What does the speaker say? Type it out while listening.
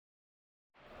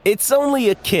It's only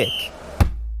a kick,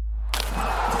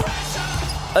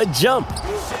 a jump,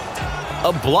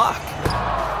 a block.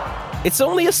 It's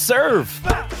only a serve.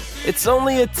 It's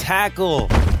only a tackle,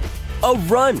 a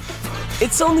run.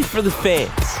 It's only for the fans.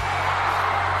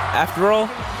 After all,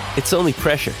 it's only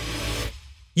pressure.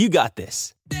 You got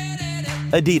this.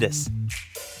 Adidas.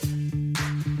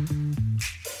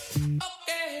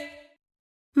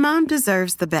 Mom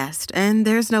deserves the best, and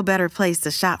there's no better place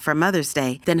to shop for Mother's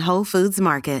Day than Whole Foods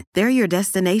Market. They're your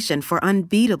destination for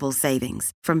unbeatable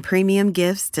savings, from premium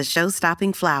gifts to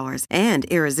show-stopping flowers and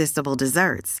irresistible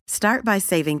desserts. Start by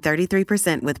saving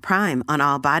 33% with Prime on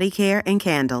all body care and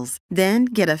candles. Then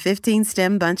get a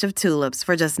 15-stem bunch of tulips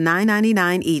for just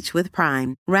 $9.99 each with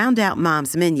Prime. Round out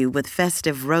Mom's menu with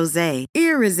festive rosé,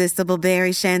 irresistible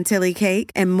berry chantilly cake,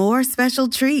 and more special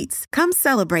treats. Come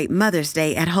celebrate Mother's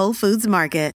Day at Whole Foods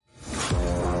Market.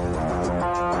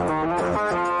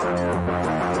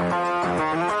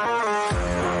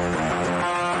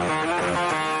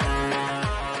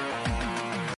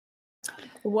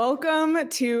 Welcome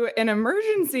to an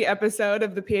emergency episode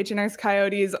of the PHNX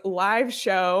Coyotes live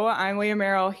show. I'm Leah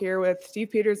Merrill here with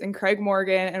Steve Peters and Craig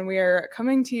Morgan, and we are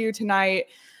coming to you tonight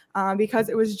because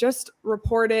it was just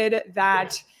reported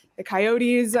that the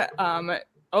Coyotes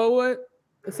owe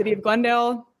the city of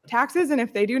Glendale taxes, and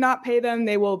if they do not pay them,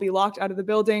 they will be locked out of the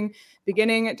building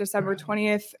beginning December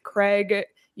 20th. Craig,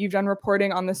 you've done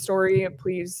reporting on this story.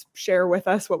 Please share with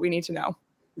us what we need to know.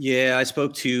 Yeah, I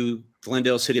spoke to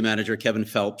Glendale City Manager Kevin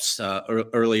Phelps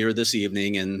earlier this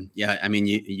evening, and yeah, I mean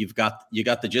you got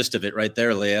the gist of it right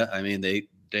there, Leah. I mean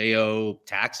they owe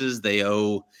taxes, they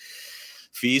owe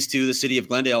fees to the city of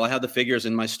Glendale. I have the figures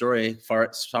in my story.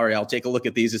 Sorry, I'll take a look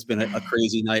at these. It's been a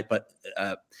crazy night, but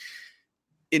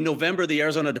in November, the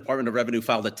Arizona Department of Revenue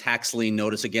filed a tax lien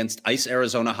notice against Ice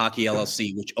Arizona Hockey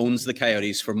LLC, which owns the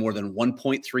Coyotes, for more than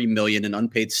 $1.3 million in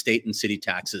unpaid state and city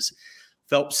taxes.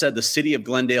 Phelps said the city of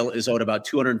Glendale is owed about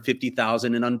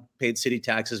 $250,000 in unpaid city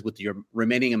taxes, with the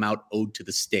remaining amount owed to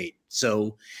the state.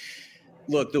 So,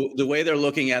 look, the way they're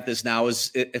looking at this now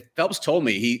is, Phelps told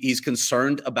me he's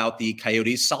concerned about the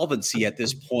Coyotes' solvency at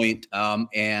this point,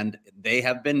 and they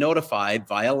have been notified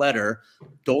via letter,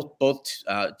 both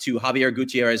to Javier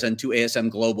Gutierrez and to ASM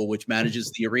Global, which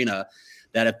manages the arena,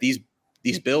 that if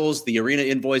these bills, the arena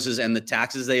invoices, and the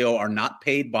taxes they owe are not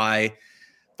paid by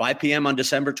 5 p.m. on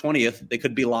December 20th, they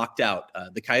could be locked out.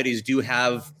 The Coyotes do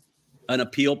have an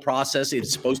appeal process.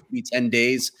 It's supposed to be 10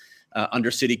 days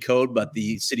under city code, but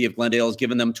the city of Glendale has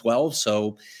given them 12.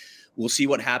 So we'll see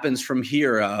what happens from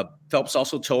here. Phelps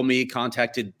also told me he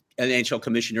contacted NHL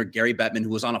Commissioner Gary Bettman, who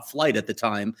was on a flight at the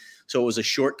time. So it was a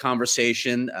short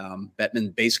conversation.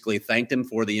 Bettman basically thanked him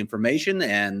for the information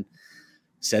and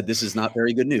said this is not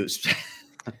very good news.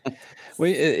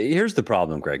 Well, here's the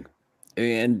problem, Greg.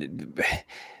 And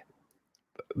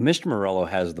Mr. Morello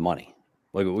has the money.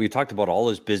 Like, we talked about all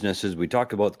his businesses. We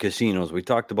talked about the casinos. We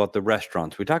talked about the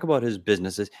restaurants. We talk about his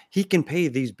businesses. He can pay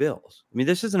these bills. I mean,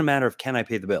 this isn't a matter of can I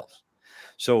pay the bills.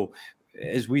 So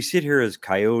as we sit here as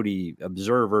Coyote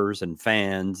observers and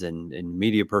fans and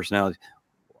media personalities,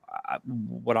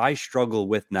 what I struggle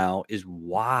with now is,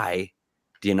 why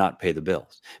do you not pay the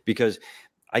bills? Because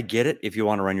I get it if you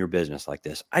want to run your business like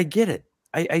this. I get it.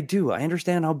 I do. I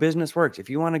understand how business works. If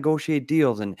you want to negotiate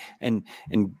deals and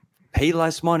pay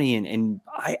less money, and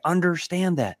I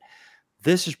understand that.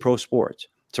 This is pro sports.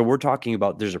 So we're talking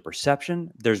about, there's a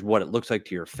perception. There's what it looks like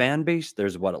to your fan base.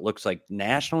 There's what it looks like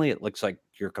nationally. It looks like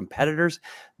your competitors.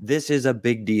 This is a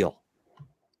big deal.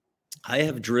 I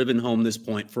have driven home this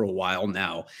point for a while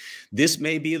now. This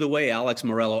may be the way Alex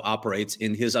Morello operates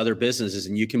in his other businesses,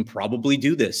 and you can probably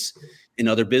do this in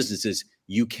other businesses.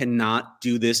 You cannot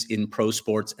do this in pro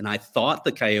sports. And I thought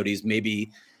the Coyotes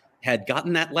maybe had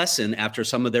gotten that lesson after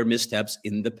some of their missteps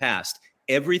in the past.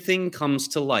 Everything comes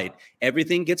to light.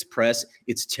 Everything gets press.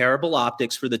 It's terrible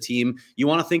optics for the team. You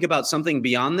want to think about something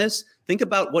beyond this? Think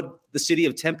about what the city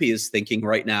of Tempe is thinking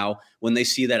right now when they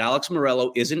see that Alex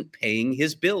Morello isn't paying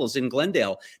his bills in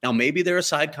Glendale. Now, maybe there are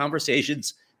side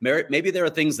conversations. Maybe there are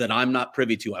things that I'm not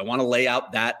privy to. I want to lay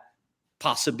out that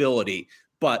possibility.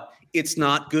 But it's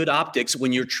not good optics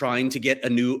when you're trying to get a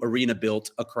new arena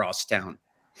built across town.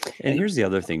 And here's the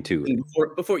other thing too.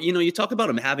 Before you talk about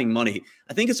him having money.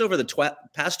 I think it's over the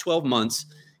past 12 months,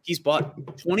 he's bought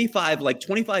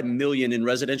 25 million in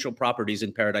residential properties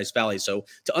in Paradise Valley. So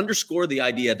to underscore the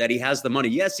idea that he has the money,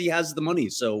 yes, he has the money.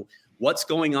 So what's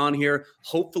going on here?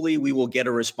 Hopefully we will get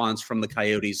a response from the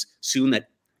Coyotes soon that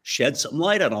sheds some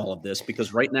light on all of this,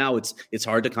 because right now it's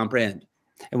hard to comprehend.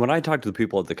 And when I talk to the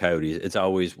people at the Coyotes, it's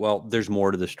always, well, there's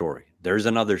more to the story. There's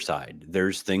another side.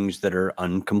 There's things that are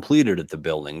uncompleted at the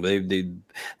building.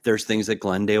 There's things that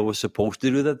Glendale was supposed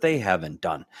to do that they haven't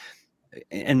done.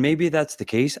 And maybe that's the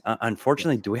case.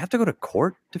 Unfortunately, do we have to go to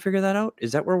court to figure that out?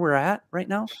 Is that where we're at right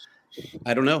now?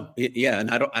 I don't know. Yeah, and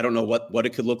I don't know what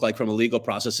it could look like from a legal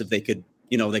process if they could,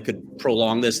 they could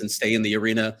prolong this and stay in the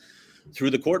arena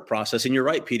through the court process. And you're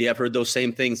right, Petey, I've heard those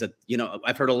same things that,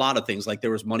 I've heard a lot of things, like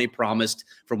there was money promised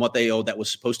from what they owed that was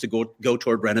supposed to go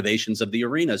toward renovations of the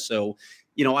arena. So,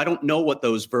 I don't know what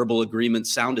those verbal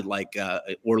agreements sounded like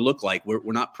or look like. We're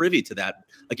not privy to that.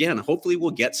 Again, hopefully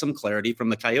we'll get some clarity from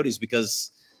the Coyotes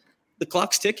because the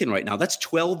clock's ticking right now. That's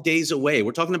 12 days away.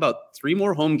 We're talking about 3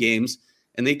 more home games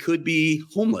and they could be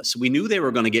homeless. We knew they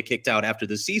were going to get kicked out after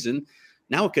the season.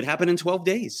 Now it could happen in 12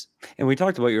 days. And we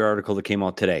talked about your article that came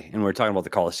out today, and we're talking about the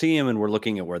Coliseum, and we're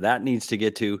looking at where that needs to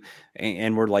get to.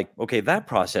 And we're like, okay, that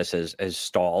process has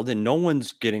stalled, and no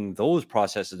one's getting those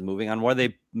processes moving on where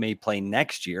they may play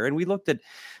next year. And we looked at,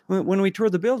 when we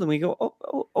toured the building, we go,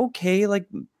 oh, okay, like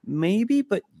maybe,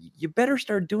 but you better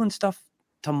start doing stuff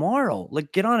tomorrow.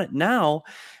 Like get on it now.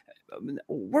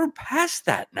 We're past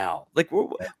that now. Like,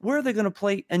 where are they going to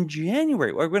play in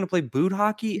January? We're going to play boot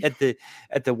hockey at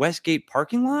the Westgate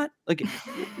parking lot. Like,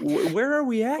 where are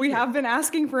we at? We have been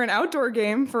asking for an outdoor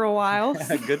game for a while.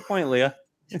 Good point, Leah.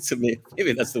 So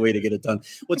maybe that's the way to get it done.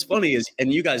 What's funny is,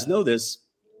 and you guys know this,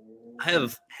 I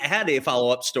have had a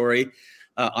follow-up story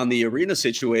on the arena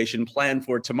situation planned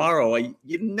for tomorrow. I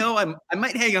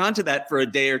might hang on to that for a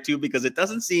day or two because it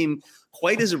doesn't seem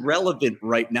quite as relevant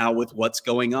right now with what's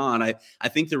going on. I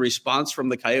think the response from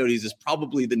the Coyotes is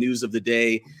probably the news of the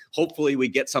day. Hopefully we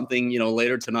get something,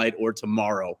 later tonight or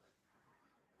tomorrow.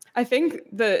 I think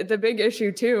the big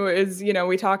issue too is,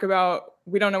 we talk about,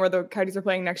 we don't know where the Coyotes are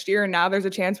playing next year. And now there's a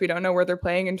chance we don't know where they're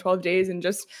playing in 12 days. And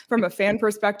just from a fan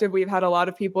perspective, we've had a lot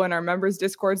of people in our members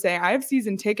Discord saying, I have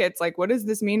season tickets. Like, what does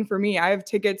this mean for me? I have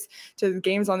tickets to the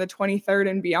games on the 23rd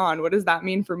and beyond. What does that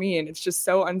mean for me? And it's just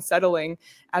so unsettling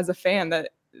as a fan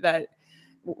that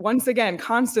once again,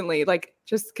 constantly, like,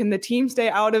 just can the team stay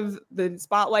out of the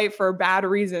spotlight for bad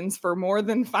reasons for more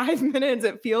than 5 minutes?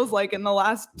 It feels like in the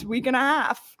last week and a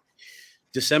half.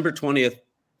 December 20th,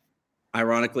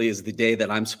 ironically, is the day that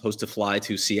I'm supposed to fly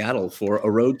to Seattle for a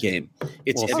road game.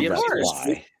 Have you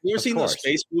ever seen those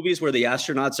space movies where the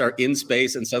astronauts are in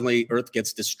space and suddenly Earth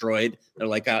gets destroyed? They're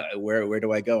like, where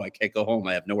do I go? I can't go home.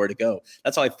 I have nowhere to go.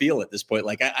 That's how I feel at this point.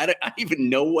 Like, I don't even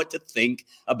know what to think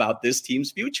about this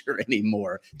team's future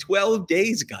anymore. 12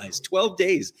 days, guys. 12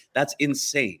 days. That's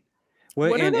insane.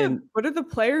 What are the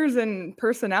players and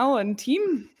personnel and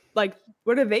team, like,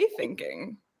 what are they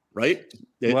thinking? Right?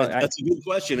 Well, that's a good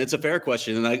question. It's a fair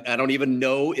question. And I don't even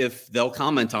know if they'll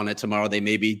comment on it tomorrow. They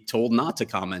may be told not to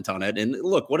comment on it. And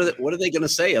look, what are they going to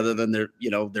say other than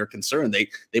they're concerned?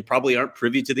 They probably aren't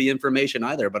privy to the information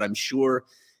either, but I'm sure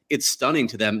it's stunning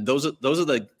to them. Those are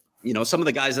the, some of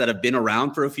the guys that have been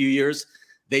around for a few years,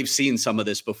 they've seen some of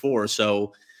this before.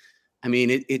 So, I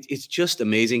mean, it's just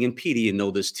amazing. And Petey, you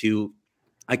know this too.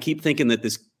 I keep thinking that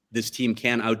this team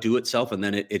can outdo itself, and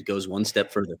then it goes one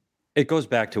step further. It goes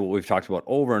back to what we've talked about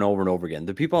over and over and over again.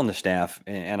 The people on the staff,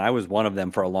 and I was one of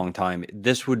them for a long time,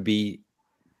 this would be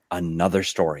another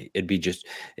story. It'd be just,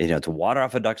 it's water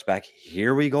off a duck's back.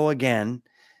 Here we go again.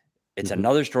 It's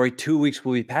another story. 2 weeks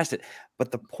will be past it.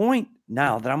 But the point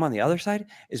now that I'm on the other side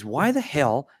is, why the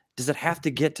hell does it have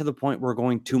to get to the point we're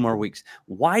going 2 more weeks?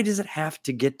 Why does it have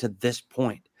to get to this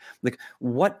point? Like,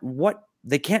 what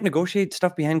they can't negotiate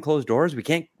stuff behind closed doors. We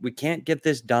can't get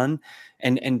this done.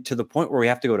 And to the point where we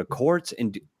have to go to courts.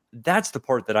 And that's the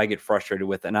part that I get frustrated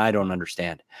with. And I don't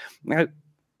understand.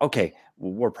 Okay,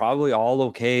 we're probably all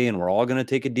okay. And we're all going to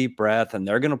take a deep breath, and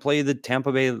they're going to play the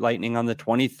Tampa Bay Lightning on the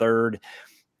 23rd,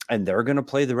 and they're going to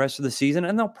play the rest of the season.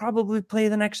 And they'll probably play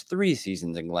the next 3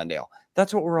 seasons in Glendale.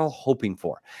 That's what we're all hoping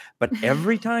for. But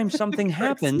every time something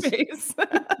happens,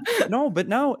 no, but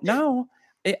now,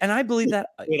 and I believe that.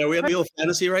 Wait, are we on Real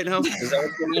Fantasy right now? Is that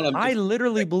what's going on? I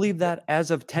literally believe that as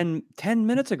of 10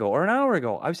 minutes ago or an hour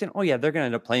ago. I was saying, oh, yeah, they're going to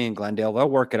end up playing in Glendale. They'll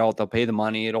work it out. They'll pay the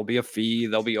money. It'll be a fee.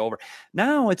 They'll be over.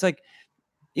 Now it's like,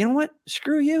 you know what?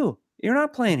 Screw you. You're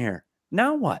not playing here.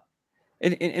 Now what?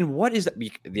 And what is that?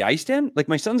 The ice den? Like,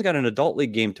 my son's got an adult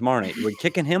league game tomorrow night. We're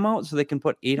kicking him out so they can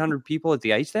put 800 people at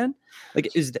the ice den? Like,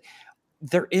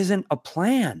 there isn't a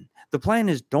plan. The plan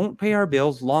is, don't pay our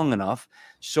bills long enough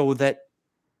so that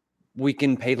we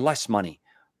can pay less money.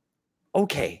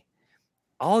 Okay,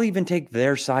 I'll even take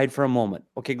their side for a moment.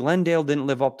 Okay, Glendale didn't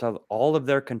live up to all of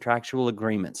their contractual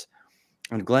agreements,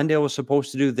 and Glendale was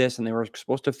supposed to do this, and they were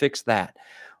supposed to fix that.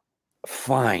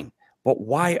 Fine. But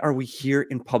why are we here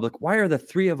in public? Why are the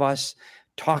three of us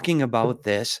talking about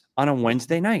this on a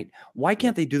Wednesday night? Why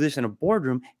can't they do this in a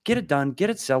boardroom, get it done, get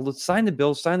it settled, sign the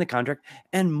bill, sign the contract,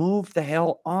 and move the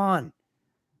hell on?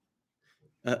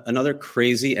 Another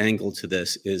crazy angle to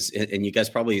this is, and you guys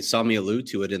probably saw me allude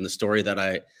to it in the story that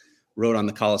I wrote on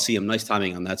the Coliseum. Nice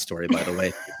timing on that story, by the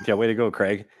way. Yeah, way to go,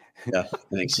 Craig. Yeah,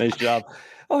 thanks. Nice job.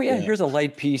 Oh, yeah, here's a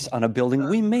light piece on a building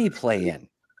we may play in.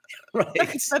 Right.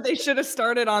 That they should have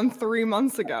started on 3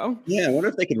 months ago. Yeah, I wonder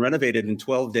if they can renovate it in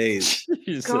 12 days.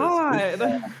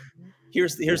 God.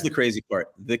 Here's the crazy part.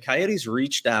 The Coyotes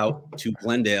reached out to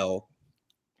Glendale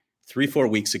 3-4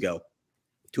 weeks ago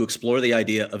to explore the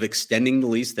idea of extending the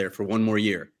lease there for one more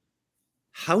year.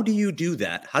 How do you do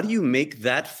that? How do you make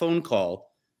that phone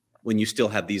call when you still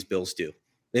have these bills due?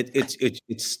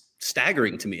 It's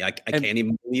staggering to me. I can't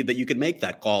even believe that you could make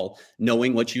that call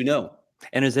knowing what you know.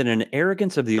 And is it an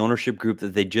arrogance of the ownership group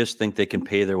that they just think they can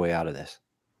pay their way out of this?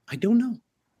 I don't know.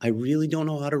 I really don't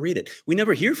know how to read it. We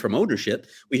never hear from ownership.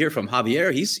 We hear from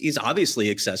Javier. He's obviously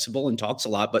accessible and talks a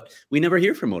lot, but we never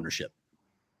hear from ownership.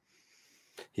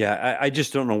 Yeah, I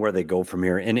just don't know where they go from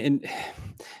here. And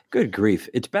good grief,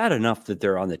 it's bad enough that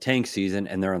they're on the tank season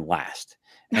and they're in last,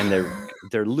 and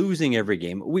they're losing every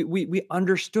game. We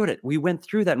understood it. We went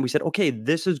through that and we said, okay,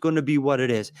 this is going to be what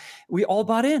it is. We all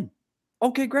bought in.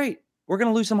 Okay, great. We're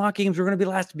going to lose some hockey games. We're going to be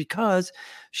last because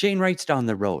Shane Wright's down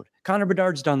the road. Connor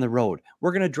Bedard's down the road.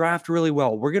 We're going to draft really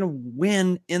well. We're going to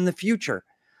win in the future.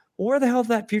 Well, where the hell is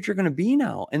that future going to be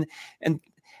now? And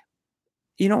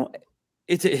you know,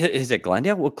 is it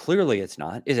Glendale? Well, clearly it's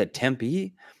not. Is it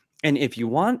Tempe? And if you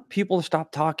want people to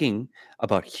stop talking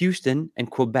about Houston and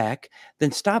Quebec,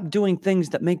 then stop doing things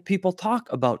that make people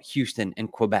talk about Houston and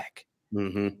Quebec.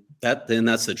 Mm-hmm.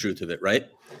 That's the truth of it, right?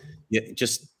 Yeah,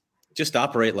 just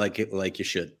operate like you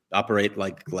should. Operate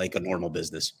like a normal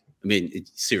business. I mean,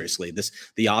 seriously,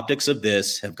 the optics of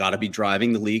this have got to be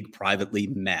driving the league privately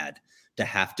mad to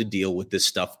have to deal with this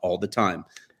stuff all the time.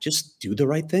 Just do the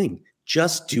right thing.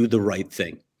 Just do the right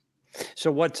thing.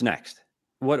 So what's next?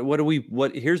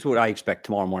 Here's what I expect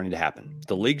tomorrow morning to happen.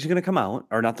 The league's going to come out,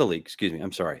 or not the league, excuse me.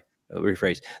 I'm sorry. I'll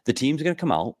rephrase. The team's going to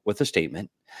come out with a statement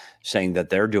saying that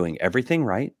they're doing everything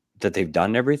right, that they've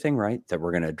done everything right, that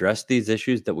we're going to address these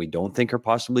issues that we don't think are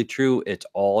possibly true. It's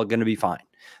all going to be fine.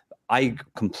 I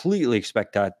completely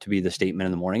expect that to be the statement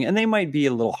in the morning. And they might be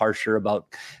a little harsher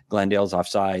about Glendale's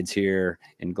offsides here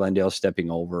and Glendale stepping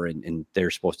over and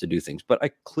they're supposed to do things. But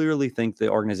I clearly think the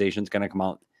organization's going to come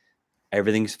out.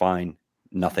 Everything's fine.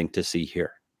 Nothing to see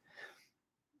here.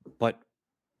 But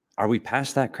are we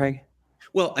past that, Craig?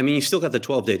 Well, I mean, you still got the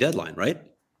 12-day deadline, right?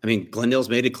 I mean, Glendale's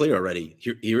made it clear already.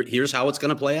 Here's how it's going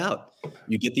to play out.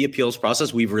 You get the appeals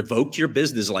process. We've revoked your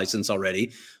business license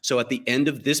already. So at the end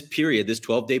of this period, this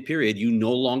 12-day period, you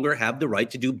no longer have the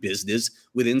right to do business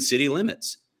within city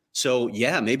limits. So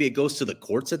yeah, maybe it goes to the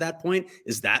courts at that point.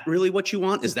 Is that really what you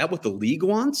want? Is that what the league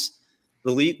wants?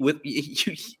 The league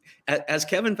as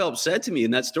Kevin Phelps said to me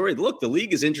in that story, look, the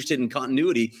league is interested in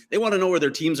continuity. They want to know where their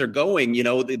teams are going. You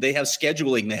know, they have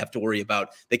scheduling they have to worry about.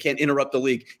 They can't interrupt the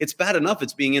league. It's bad enough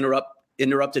it's being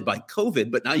interrupted by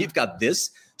COVID, but now you've got this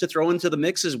to throw into the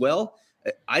mix as well.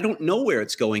 I don't know where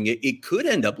it's going. It could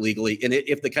end up legally. And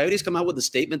if the Coyotes come out with a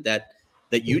statement that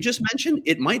you just mentioned,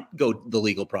 it might go the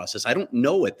legal process. I don't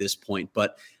know at this point,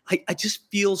 but I just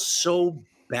feel so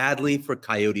badly for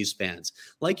Coyotes fans.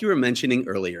 Like you were mentioning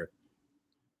earlier,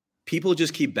 people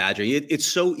just keep badgering. It's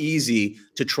so easy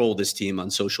to troll this team on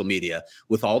social media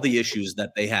with all the issues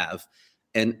that they have.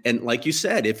 And like you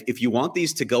said, if you want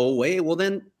these to go away, well,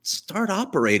 then start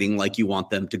operating like you want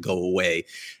them to go away.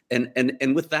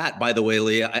 And with that, by the way,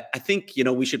 Leah, I think, you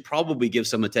know, we should probably give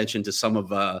some attention to some of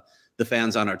the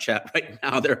fans on our chat right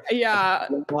now. There are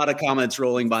a lot of comments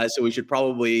rolling by, so we should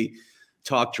probably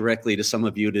talk directly to some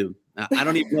of you to, I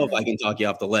don't even know if I can talk you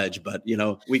off the ledge, but you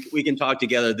know, we can talk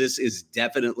together. This is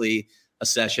definitely a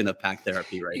session of pack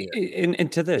therapy right here.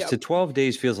 And to this, to 12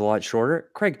 days feels a lot shorter.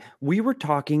 Craig, we were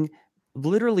talking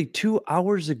literally 2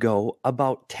 hours ago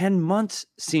about 10 months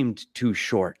seemed too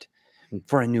short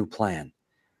for a new plan.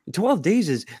 12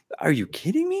 days are you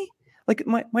kidding me? Like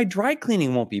my dry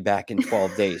cleaning won't be back in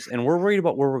 12 days and we're worried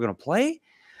about where we're going to play.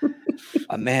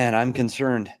 Man, I'm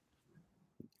concerned.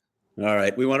 All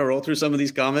right. We want to roll through some of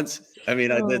these comments. I mean,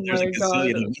 there's a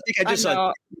gazillion. I think I just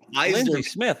saw Lindsay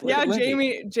Smith. Yeah,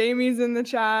 Jamie's in the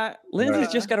chat.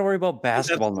 Lindsay's just got to worry about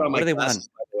basketball now. What do they want?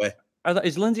 By the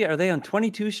way. Are they on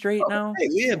 22 straight now? Hey,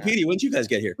 Leah and Petey, when did you guys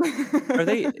get here?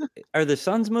 Are the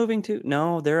Suns moving too?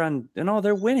 No,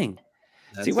 they're winning.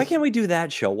 See, why can't we do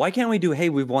that show? Why can't we do, hey,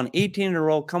 we've won 18 in a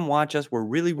row. Come watch us. We're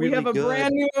really, really good. We have a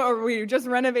brand new, or we just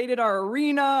renovated our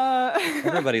arena.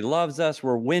 Everybody loves us.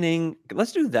 We're winning.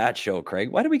 Let's do that show,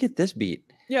 Craig. Why do we get this beat?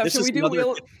 Yeah, This should is we do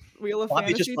another- Wheel of Bobby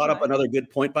Fantasy just brought up tonight? another good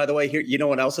point, by the way. Here, you know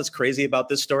what else is crazy about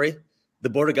this story? The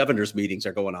Board of Governors meetings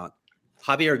are going on.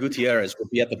 Javier Gutierrez will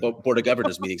be at the Board of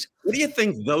Governors meetings. What do you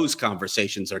think those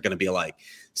conversations are going to be like?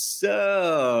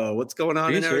 So, what's going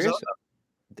on in Arizona?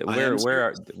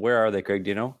 Where are they, Craig? Do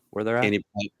you know where they're at?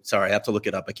 Sorry, I have to look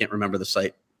it up. I can't remember the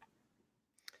site.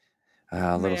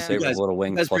 Little saber, little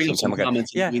wing, bring up some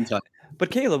comments. Yeah, but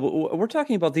Caleb, we're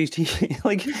talking about these teams.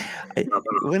 Like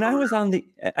when I was on the,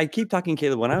 I keep talking,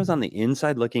 Caleb. When I was on the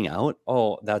inside looking out,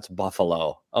 oh, that's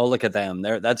Buffalo. Oh, look at them.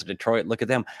 That's Detroit. Look at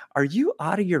them. Are you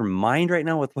out of your mind right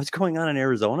now with what's going on in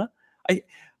Arizona?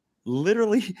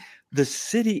 Literally, the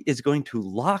city is going to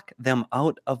lock them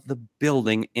out of the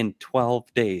building in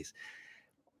 12 days.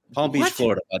 Palm Beach,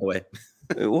 Florida, by the way.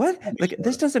 What? Like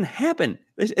this doesn't happen.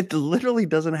 It literally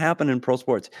doesn't happen in pro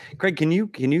sports. Craig, can you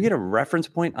get a reference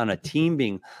point on a team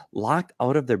being locked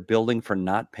out of their building for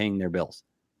not paying their bills?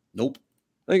 Nope.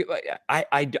 Like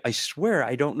I swear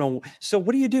I don't know. So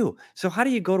what do you do? So how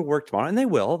do you go to work tomorrow? And they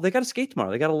will. They got to skate tomorrow.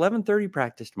 They got 11:30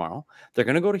 practice tomorrow. They're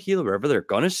going to go to Gila River. They're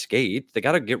going to skate. They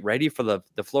got to get ready for the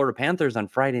Florida Panthers on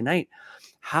Friday night.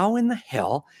 How in the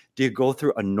hell do you go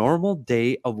through a normal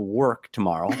day of work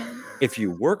tomorrow? If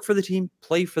you work for the team,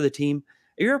 play for the team,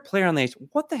 you're a player on the ice.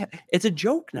 What the heck? It's a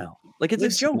joke now. Like it's a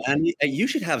joke. Man, you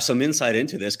should have some insight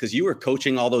into this because you were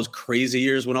coaching all those crazy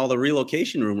years when all the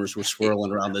relocation rumors were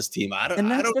swirling around this team. I don't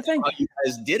know how you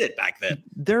guys did it back then.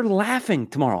 They're laughing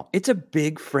tomorrow. It's a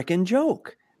big freaking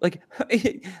joke. Like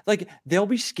they'll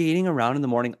be skating around in the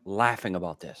morning laughing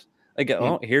about this. Like,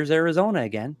 oh, here's Arizona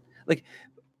again. Like,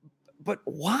 but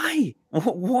why?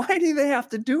 Why do they have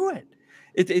to do it?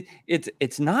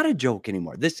 It's not a joke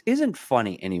anymore. This isn't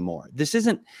funny anymore. This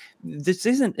isn't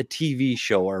a TV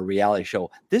show or a reality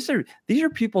show. These are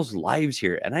people's lives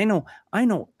here. And I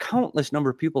know countless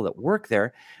number of people that work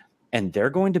there, and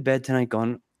they're going to bed tonight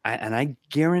going, and I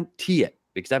guarantee it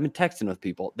because I've been texting with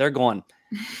people. They're going,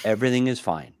 everything is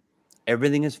fine.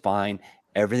 Everything is fine.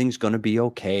 Everything's going to be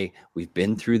okay. We've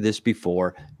been through this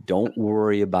before. Don't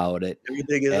worry about it.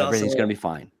 Everything's going to be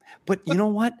fine. But you know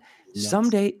what?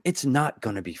 Someday it's not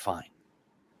going to be fine.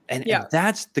 And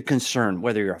that's the concern,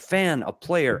 whether you're a fan, a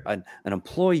player, an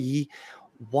employee.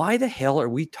 Why the hell are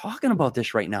we talking about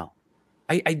this right now?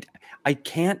 I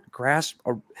can't grasp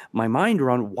my mind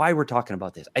around why we're talking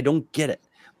about this. I don't get it.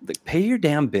 Like, pay your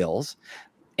damn bills.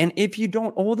 And if you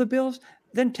don't owe the bills,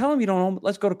 then tell them you don't owe them.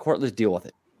 Let's go to court. Let's deal with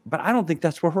it. But I don't think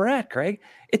that's where we're at, Craig.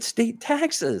 It's state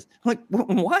taxes. Like,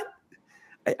 what?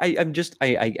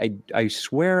 I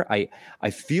swear I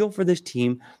feel for this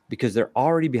team because they're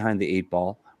already behind the 8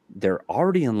 ball. They're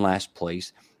already in last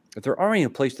place. They're already in a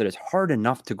place that is hard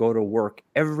enough to go to work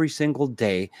every single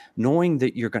day, knowing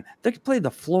that they could play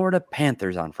the Florida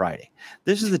Panthers on Friday.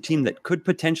 This is the team that could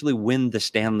potentially win the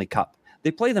Stanley Cup. They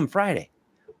play them Friday.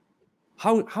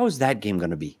 How is that game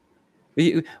going to be?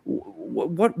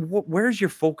 Where's your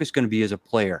focus going to be as a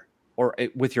player or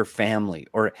with your family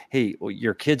or, hey,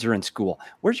 your kids are in school?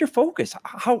 Where's your focus?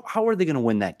 How are they going to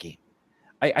win that game?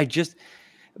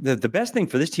 The best thing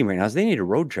for this team right now is they need a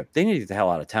road trip. They need to get the hell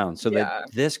out of town so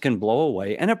that this can blow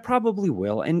away. And it probably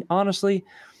will. And honestly,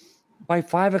 by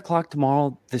 5:00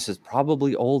 tomorrow, this is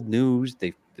probably old news.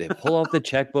 They pull out the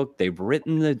checkbook. They've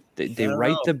written they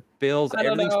write the bills.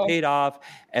 Everything's paid off.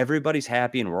 Everybody's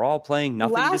happy, and we're all playing.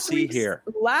 Nothing to see here.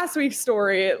 Last week's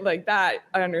story, like that,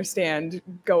 I understand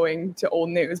going to old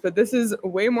news, but this is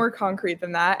way more concrete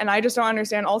than that. And I just don't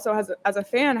understand also as a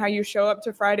fan how you show up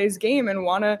to Friday's game and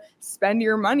want to spend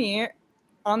your money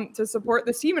to support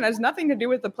this team. And it has nothing to do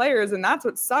with the players. And that's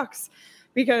what sucks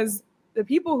because the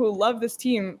people who love this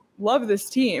team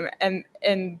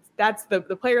and that's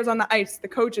the players on the ice, the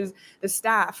coaches, the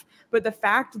staff. But the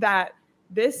fact that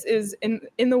this is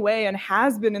in the way and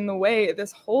has been in the way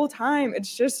this whole time,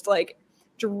 it's just like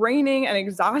draining and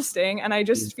exhausting. And I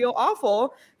just feel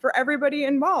awful for everybody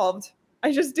involved.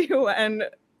 I just do. And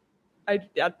I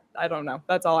don't know.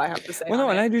 That's all I have to say. Well, no,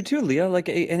 and I do too, Leah. Like,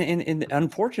 and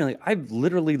unfortunately, I've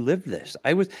literally lived this.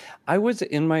 I was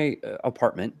in my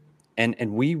apartment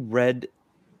and we read,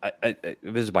 it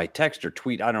was by text or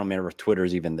tweet. I don't remember if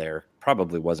Twitter's even there.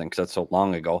 Probably wasn't because that's so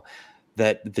long ago.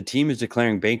 That the team is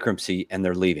declaring bankruptcy and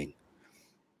they're leaving.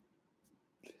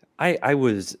 I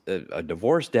was a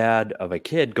divorced dad of a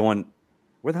kid going,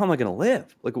 where the hell am I going to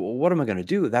live? Like, what am I going to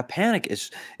do? That panic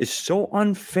is so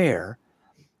unfair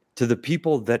to the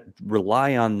people that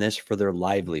rely on this for their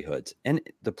livelihoods. And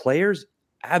the players,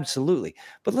 absolutely.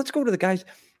 But let's go to the guys.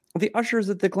 The ushers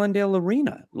at the Glendale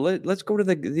Arena. Let's go to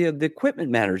the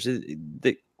equipment matters.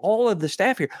 All of the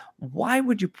staff here. Why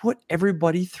would you put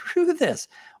everybody through this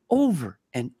over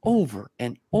and over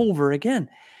and over again?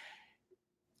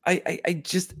 I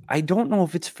don't know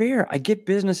if it's fair. I get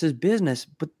business is business,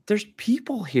 but there's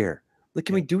people here. Like,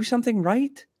 can we do something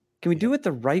right? Can we do it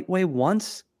the right way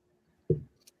once?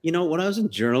 You know, when I was in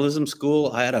journalism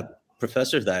school, I had a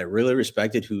professor that I really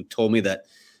respected who told me that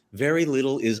very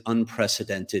little is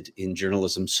unprecedented in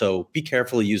journalism. So be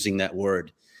careful using that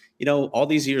word. You know, all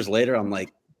these years later, I'm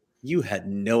like, you had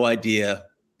no idea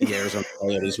the Arizona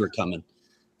Coyotes were coming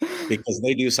because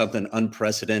they do something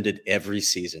unprecedented every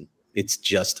season. It's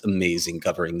just amazing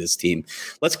covering this team.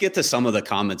 Let's get to some of the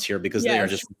comments here because they are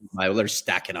just they're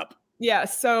stacking up. Yeah.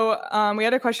 So we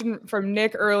had a question from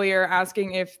Nick earlier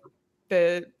asking if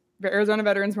the Arizona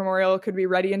Veterans Memorial could be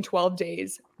ready in 12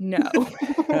 days. No.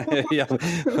 Yeah.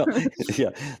 Well, yeah.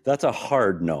 That's a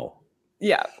hard no.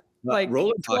 Yeah. Like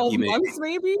roller 12 hockey, months,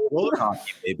 maybe? Roller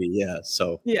hockey, maybe. Yeah.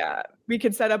 So, yeah, we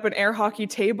could set up an air hockey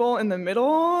table in the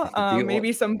middle,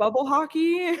 maybe some bubble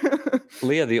hockey.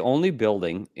 Leah, the only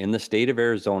building in the state of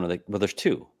Arizona well, there's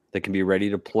two that can be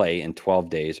ready to play in 12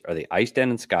 days are the Ice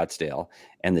Den in Scottsdale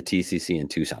and the TCC in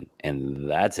Tucson. And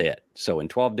that's it. So in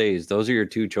 12 days, those are your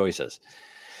two choices.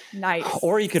 Nice.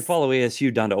 Or you could follow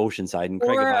ASU down to Oceanside, and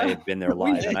Craig and I have been there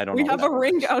live, and I don't know. We have a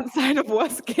rink outside of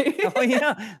Westgate. Oh,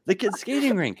 yeah. The kids'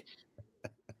 skating rink.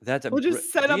 We'll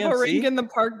just set up a rink in the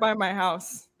park by my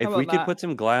house. If we could put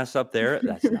some glass up there,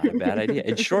 that's not a bad idea.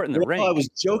 It'd shorten the rink. I was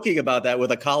joking about that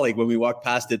with a colleague when we walked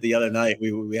past it the other night.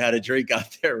 We had a drink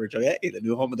out there. We're like, hey, the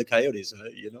new home of the Coyotes.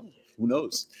 You know, who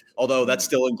knows? Although that's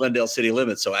still in Glendale city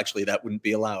limits, so actually that wouldn't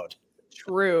be allowed.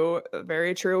 True.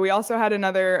 Very true. We also had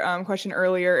another question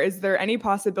earlier. Is there any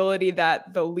possibility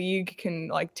that the league can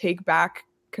take back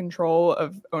control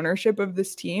of ownership of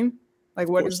this team? Like,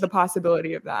 what is the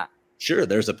possibility of that? Sure,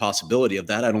 there's a possibility of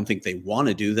that. I don't think they want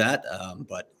to do that,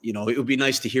 but you know, it would be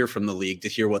nice to hear from the league, to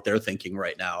hear what they're thinking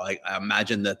right now. I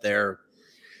imagine that they're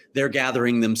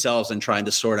gathering themselves and trying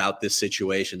to sort out this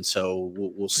situation. So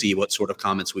we'll see what sort of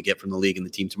comments we get from the league and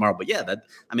the team tomorrow. But yeah,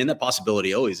 that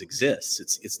possibility always exists.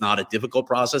 It's not a difficult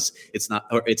process. It's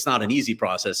not an easy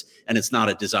process, and it's not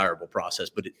a desirable process.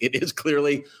 But it has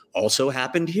clearly also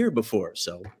happened here before.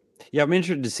 So yeah, I'm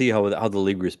interested to see how the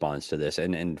league responds to this.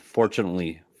 And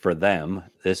fortunately for them,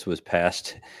 this was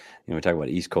passed. You know, we talk about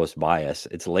East Coast bias.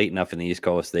 It's late enough in the East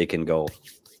Coast they can go,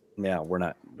 yeah, we're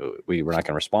not going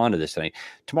to respond to this tonight.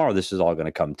 Tomorrow, this is all going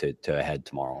to come to a head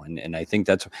tomorrow. And I think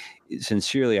that's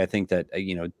sincerely, I think that,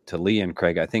 you know, to Lee and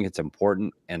Craig, I think it's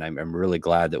important. And I'm really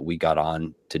glad that we got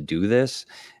on to do this,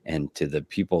 and to the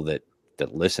people that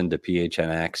listen to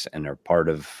PHNX and are part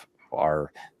of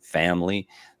our family,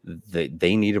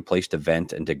 they need a place to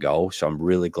vent and to go. So I'm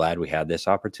really glad we had this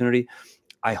opportunity.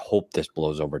 I hope this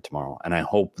blows over tomorrow. And I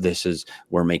hope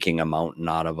we're making a mountain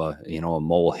out of a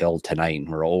molehill tonight, and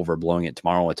we're overblowing it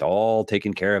tomorrow. It's all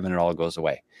taken care of and it all goes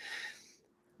away.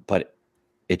 But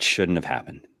it shouldn't have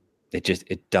happened.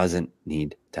 It doesn't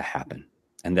need to happen.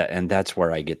 And that's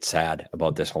where I get sad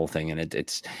about this whole thing. And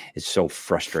it's so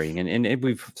frustrating. And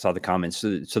we've saw the comments.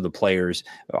 So the players,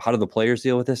 how do the players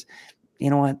deal with this?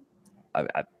 You know what?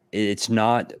 It's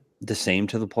not the same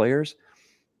to the players.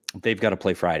 They've got to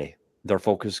play Friday. Their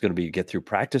focus is going to be get through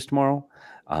practice tomorrow.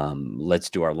 Let's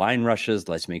do our line rushes.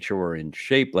 Let's make sure we're in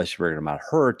shape. Let's make sure we're not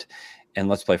hurt. And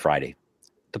let's play Friday.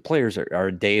 The players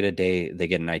are day to day. They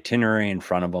get an itinerary in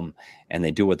front of them, and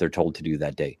they do what they're told to do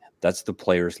that day. That's the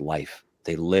player's life.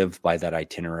 They live by that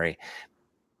itinerary.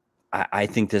 I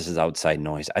think this is outside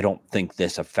noise. I don't think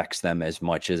this affects them as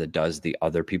much as it does the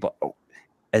other people,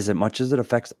 as much as it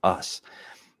affects us.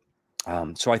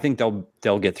 So I think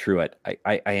they'll get through it.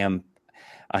 I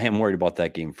am worried about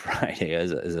that game Friday.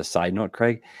 As a side note,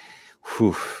 Craig,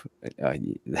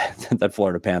 that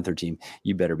Florida Panther team,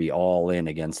 you better be all in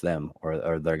against them,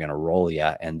 or they're going to roll you,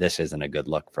 and this isn't a good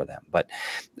look for them. But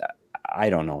I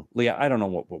don't know, Leah. I don't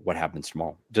know what happens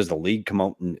tomorrow. Does the league come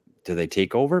out and do they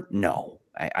take over? No,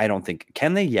 I don't think.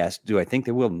 Can they? Yes. Do I think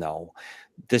they will? No.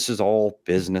 This is all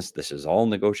business. This is all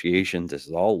negotiations. This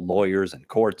is all lawyers and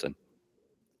courts, and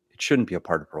it shouldn't be a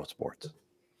part of pro sports.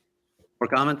 More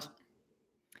comments?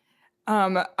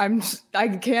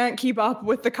 I can't keep up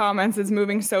with the comments. It's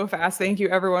moving so fast. Thank you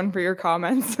everyone for your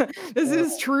comments. This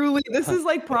is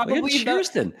like probably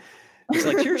Kirsten. It's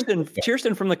like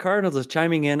Kirsten from the Cardinals is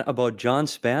chiming in about John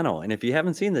Spano. And if you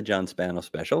haven't seen the John Spano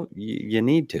special, you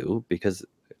need to, because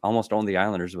almost owned the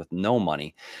Islanders with no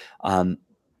money.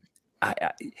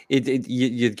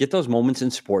 You get those moments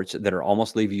in sports that are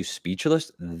almost leave you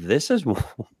speechless. This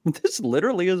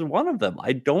literally is one of them.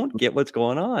 I don't get what's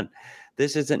going on.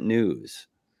 This isn't news.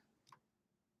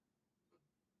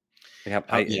 Yeah.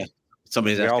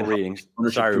 Somebody's we're all asking reading.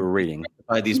 Sorry, we're reading.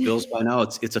 These bills by now.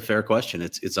 It's a fair question.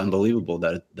 It's unbelievable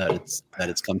that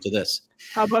it's come to this.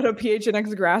 How about a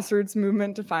PHNX grassroots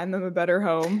movement to find them a better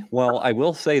home? Well, I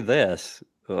will say this,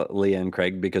 Leah and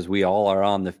Craig, because we all are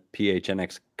on the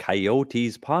PHNX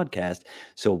Coyotes podcast.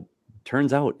 So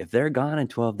turns out if they're gone in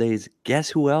 12 days, guess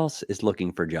who else is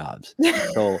looking for jobs?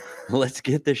 So let's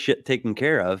get this shit taken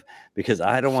care of, because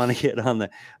I don't want to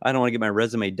get my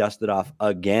resume dusted off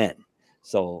again.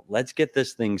 So let's get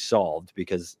this thing solved,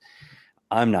 because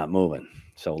I'm not moving.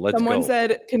 So Someone go.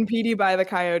 said, can PD buy the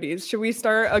Coyotes? Should we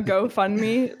start a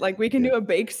GoFundMe? Like, we can do a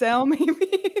bake sale maybe?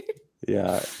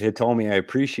 Yeah, he told me I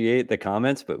appreciate the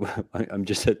comments, but I'm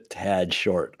just a tad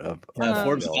short of.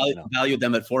 Forbes valued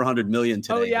them at $400 million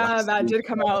today. Oh yeah, that did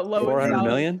come out low. $400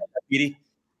 million. PD,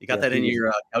 you got that in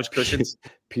your couch cushions?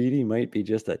 PD might be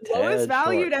just a tad lowest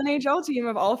valued short. NHL team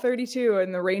of all 32,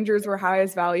 and the Rangers were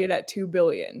highest valued at $2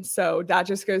 billion. So that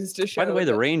just goes to show. By the way,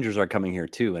 the Rangers are coming here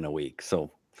too in a week,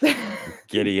 so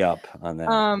giddy up on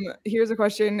that. Here's a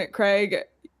question, Craig.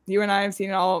 You and I have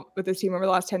seen it all with this team over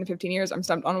the last 10 to 15 years. I'm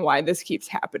stumped on why this keeps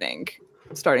happening.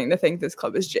 I'm starting to think this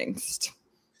club is jinxed.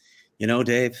 You know,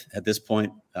 Dave, at this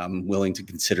point, I'm willing to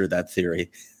consider that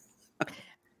theory.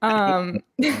 I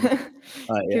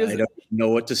don't know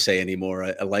what to say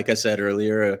anymore. Like I said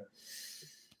earlier,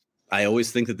 I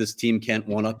always think that this team can't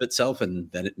one-up itself, and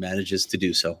then it manages to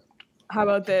do so. How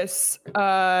about this?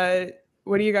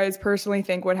 What do you guys personally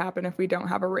think would happen if we don't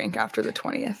have a rink after the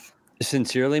 20th?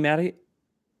 Sincerely, Maddie,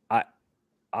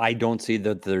 I don't see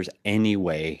that there's any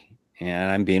way,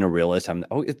 and I'm being a realist.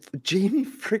 It's Jamie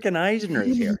freaking Eisner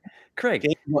is here. Craig.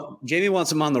 Jamie wants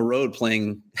him on the road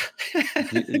playing.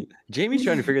 Jamie's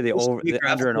trying to figure the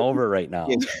under and over right now.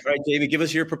 Yeah, right, Jamie, give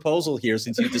us your proposal here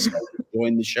since you decided to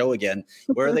join the show again.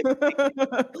 Where are they?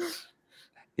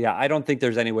 Yeah, I don't think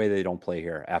there's any way they don't play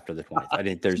here after the 20th. I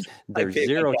think there's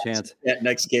zero chance. That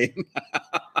next game.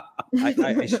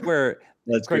 I swear.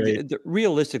 That's Craig, great.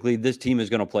 Realistically, this team is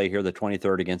going to play here the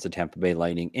 23rd against the Tampa Bay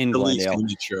Lightning in Glendale.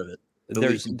 Sure of it.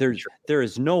 There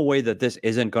is no way that this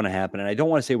isn't going to happen. And I don't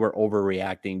want to say we're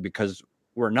overreacting, because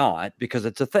we're not, because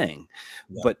it's a thing.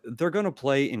 Yeah. But they're going to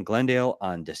play in Glendale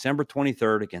on December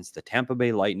 23rd against the Tampa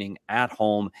Bay Lightning at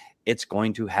home. It's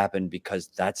going to happen, because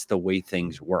that's the way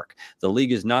things work. The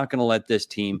league is not going to let this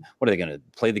team. What are they going to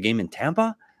play the game in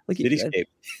Tampa? Cityscape.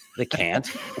 They can't.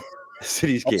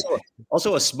 Cityscape.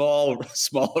 Also a small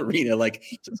arena, like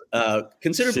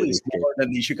considerably smaller than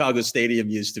the Chicago Stadium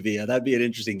used to be. That'd be an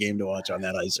interesting game to watch on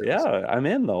that ice surface. Yeah, I'm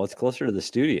in though. It's closer to the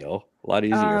studio. A lot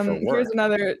easier for work. Here's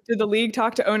another. Did the league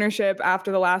talk to ownership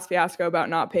after the last fiasco about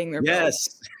not paying their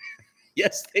bills?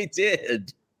 Yes, they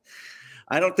did.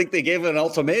 I don't think they gave an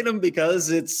ultimatum, because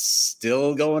it's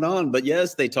still going on. But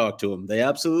yes, they talked to him. They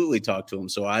absolutely talked to him.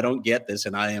 So I don't get this.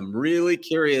 And I am really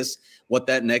curious what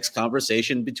that next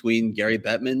conversation between Gary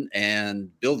Bettman and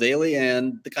Bill Daly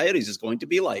and the Coyotes is going to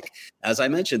be like. As I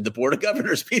mentioned, the Board of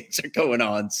Governors meetings are going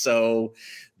on. So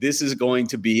this is going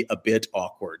to be a bit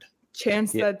awkward.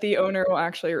 Chance that the owner will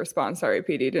actually respond. Sorry,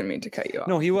 PD, didn't mean to cut you off.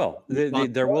 No, he will.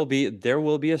 There will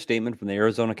be a statement from the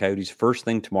Arizona Coyotes first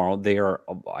thing tomorrow. They are,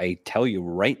 I tell you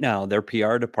right now, their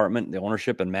PR department, the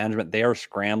ownership and management, they are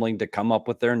scrambling to come up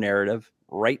with their narrative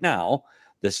right now.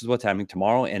 This is what's happening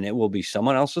tomorrow, and it will be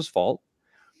someone else's fault,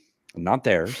 not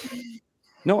theirs.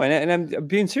 No, and I'm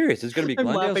being serious. It's going to be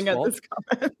Glendale's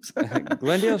fault.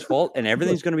 Glendale's fault, and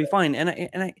everything's going to be fine.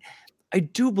 And I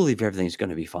do believe everything's going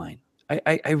to be fine.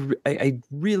 I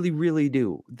really, really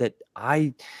do. That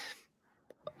I'd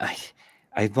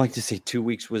like to say 2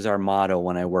 weeks was our motto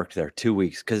when I worked there. 2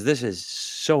 weeks, because this is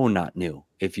so not new.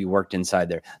 If you worked inside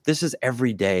there, this is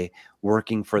every day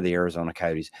working for the Arizona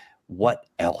Coyotes. What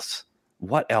else?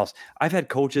 What else? I've had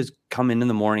coaches come in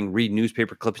the morning, read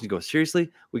newspaper clips, and go, seriously,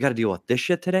 we got to deal with this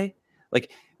shit today?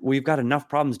 Like, we've got enough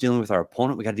problems dealing with our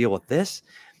opponent. We got to deal with this.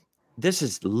 This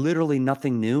is literally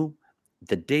nothing new.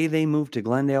 The day they moved to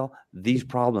Glendale, these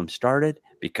problems started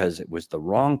because it was the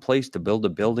wrong place to build a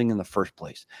building in the first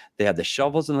place. They had the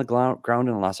shovels in the ground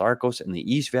in Los Arcos in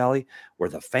the East Valley, where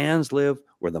the fans live,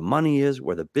 where the money is,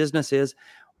 where the business is.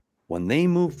 When they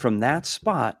moved from that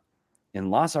spot in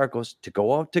Los Arcos to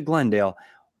go out to Glendale,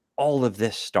 all of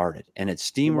this started, and it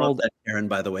steamrolled. Aaron,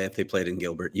 by the way, if they played in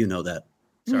Gilbert, you know that.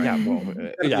 Sorry. Yeah,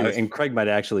 well, and Craig might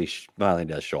actually, well, he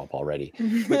does show up already,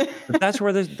 but that's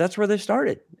where they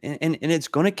started, and it's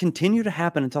going to continue to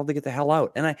happen until they get the hell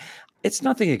out. And it's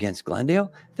nothing against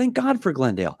Glendale. Thank God for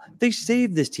Glendale. They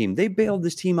saved this team. They bailed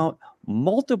this team out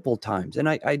multiple times, and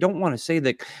I don't want to say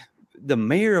that the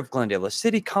mayor of Glendale, the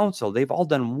city council, they've all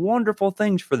done wonderful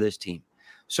things for this team.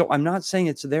 So I'm not saying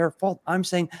it's their fault. I'm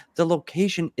saying the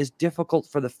location is difficult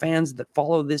for the fans that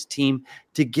follow this team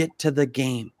to get to the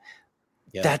game.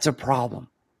 Yeah. That's a problem.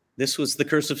 This was the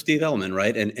curse of Steve Ellman,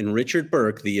 right? And Richard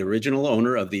Burke, the original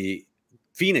owner of the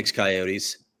Phoenix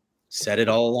Coyotes, said it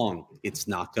all along. It's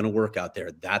not going to work out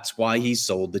there. That's why he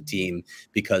sold the team,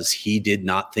 because he did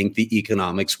not think the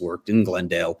economics worked in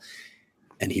Glendale.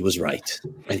 And he was right.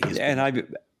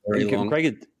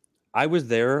 Craig, I was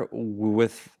there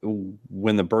with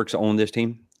when the Burks owned this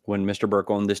team, when Mr.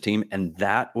 Burke owned this team, and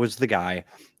that was the guy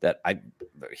that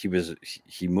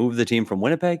he moved the team from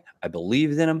Winnipeg. I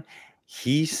believed in him.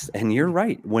 And you're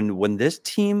right. When this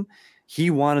team,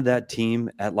 he wanted that team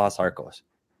at Los Arcos.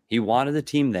 He wanted the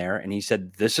team there, and he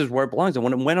said, this is where it belongs. And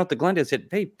when it went out to Glendale, he said,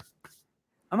 hey,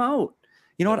 I'm out.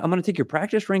 You know what? I'm going to take your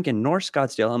practice rink in North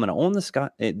Scottsdale. I'm going to own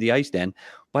the ice den,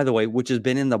 by the way, which has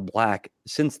been in the black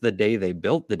since the day they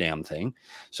built the damn thing.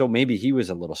 So maybe he was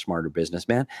a little smarter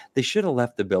businessman. They should have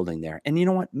left the building there. And you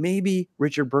know what? Maybe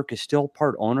Richard Burke is still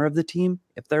part owner of the team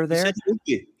if they're there.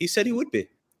 He said he would be.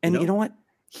 And you know what?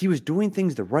 He was doing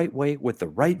things the right way with the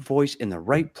right voice in the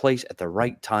right place at the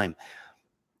right time.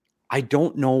 I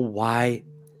don't know why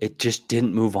it just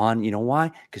didn't move on. You know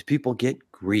why? Because people get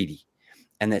greedy.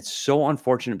 And that's so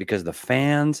unfortunate, because the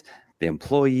fans, the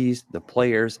employees, the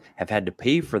players have had to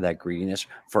pay for that greediness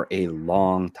for a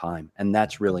long time. And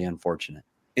that's really unfortunate.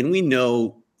 And we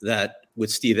know that with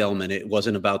Steve Ellman, it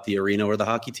wasn't about the arena or the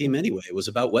hockey team anyway. It was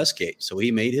about Westgate. So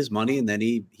he made his money, and then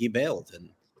he bailed. And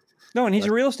he's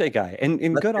a real estate guy, and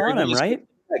good on him, right?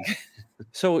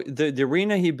 So the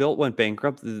arena he built went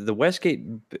bankrupt. The Westgate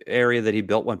area that he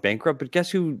built went bankrupt. But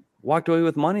guess who walked away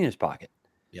with money in his pocket?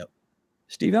 Yep.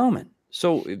 Steve Ellman.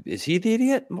 So is he the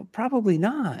idiot? Well, probably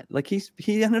not. Like he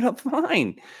ended up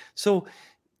fine. So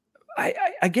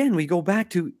again, we go back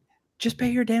to just pay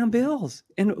your damn bills,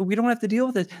 and we don't have to deal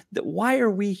with this. Why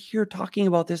are we here talking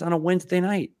about this on a Wednesday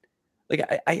night? Like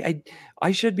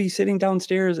I should be sitting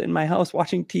downstairs in my house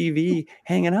watching TV,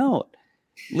 hanging out.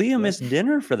 Leah missed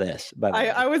dinner for this. By the way,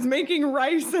 I was making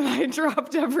rice and I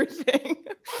dropped everything.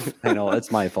 I know,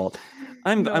 that's my fault.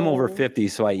 I'm over 50,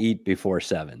 so I eat before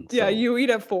 7. So. Yeah, you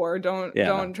eat at 4.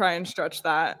 Don't try and stretch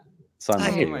that. So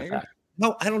I'm okay with that.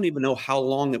 No, I don't even know how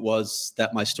long it was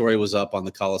that my story was up on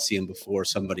the Coliseum before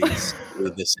somebody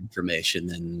with this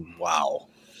information. And wow,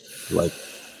 like,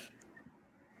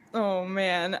 oh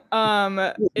man,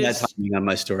 that's happening on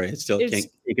my story. I still can't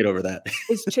get over that.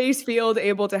 Is Chase Field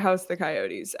able to house the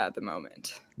Coyotes at the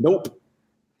moment? Nope.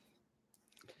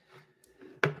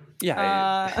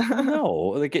 Yeah, no.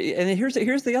 Like, and here's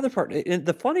the other part. And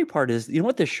the funny part is, you know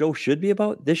what this show should be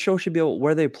about? This show should be about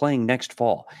where they're playing next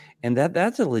fall, and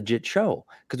that's a legit show,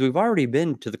 because we've already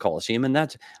been to the Coliseum, and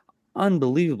that's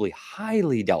unbelievably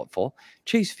highly doubtful.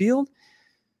 Chase Field,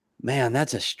 man,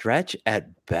 that's a stretch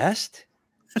at best.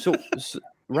 So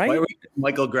right? Why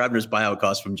Michael Grabner's buyout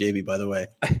cost from Jamie, by the way.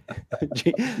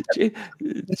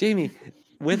 Jamie.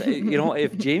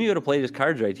 If Jamie would have played his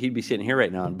cards right, he'd be sitting here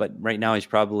right now. But right now he's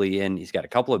probably he's got a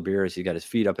couple of beers. He's got his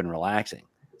feet up and relaxing.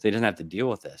 So he doesn't have to deal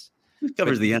with this. He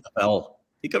covers the NFL.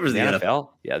 He covers the NFL.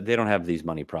 Yeah, they don't have these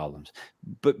money problems.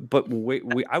 But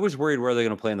I was worried where they're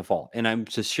going to play in the fall. And I'm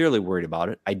sincerely worried about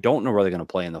it. I don't know where they're going to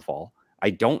play in the fall. I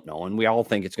don't know. And we all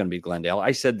think it's going to be Glendale.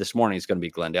 I said this morning it's going to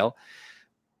be Glendale.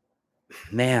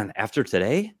 Man, after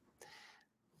today,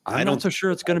 I'm not so sure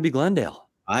it's going to be Glendale.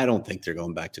 I don't think they're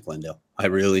going back to Glendale. I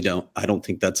really don't. I don't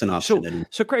think that's an option anymore.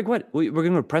 So Craig, what? We're going to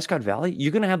go to Prescott Valley?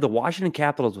 You're going to have the Washington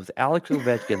Capitals with Alex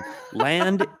Ovechkin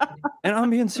land, and I'm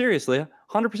being serious, Leah,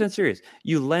 100% serious.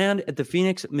 You land at the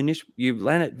Phoenix, you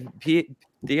land at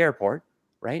the airport,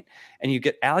 right? And you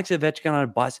get Alex Ovechkin on a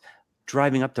bus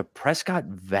driving up to Prescott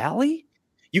Valley?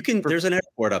 There's an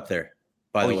airport up there.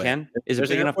 By the way, can? Is it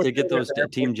big enough to get those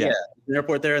team jets? Yeah, there's an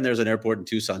airport there, and there's an airport in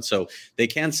Tucson, so they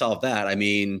can solve that. I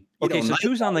mean, so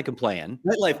Tucson they can play in.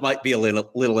 Nightlife might be a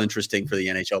little interesting for the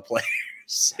NHL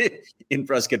players in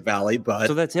Prescott Valley, but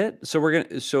so that's it.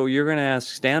 So you're gonna ask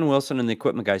Stan Wilson and the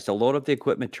equipment guys to load up the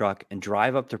equipment truck and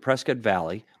drive up to Prescott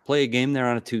Valley, play a game there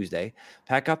on a Tuesday,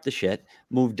 pack up the shit,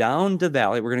 move down to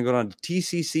Valley. We're gonna go down to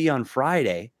TCC on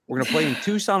Friday. We're going to play in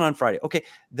Tucson on Friday. Okay,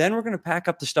 then we're going to pack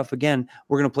up the stuff again.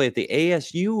 We're going to play at the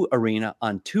ASU Arena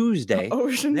on Tuesday.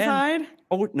 Oceanside?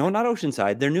 Oh, no, not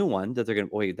Oceanside. Their new one that they're going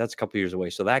to wait. That's a couple years away,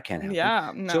 so that can't happen.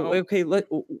 Yeah, no. So, okay,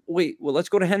 let's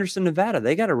go to Henderson, Nevada.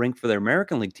 They got a rink for their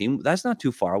American League team. That's not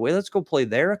too far away. Let's go play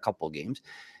there a couple games.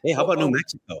 Hey, how about New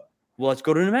Mexico? Well, let's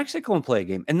go to New Mexico and play a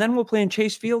game. And then we'll play in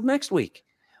Chase Field next week.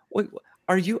 Wait,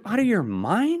 are you out of your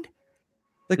mind?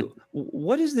 Like,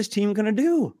 what is this team going to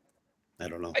do? I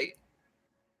don't know.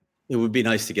 It would be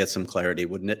nice to get some clarity,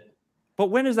 wouldn't it? But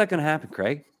when is that going to happen,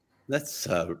 Craig? That's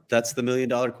the $1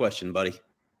 million question, buddy.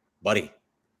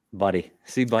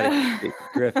 See, buddy.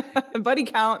 Griff. Buddy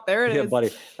count. There it is. Yeah,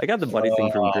 buddy. I got the buddy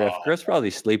thing from Griff. Griff's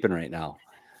probably sleeping right now.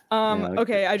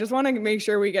 Okay, I just want to make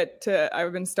sure we get to,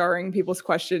 I've been starring people's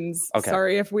questions. Okay.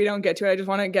 Sorry if we don't get to it. I just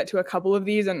want to get to a couple of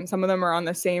these, and some of them are on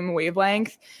the same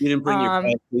wavelength. You didn't bring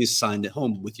your please signed it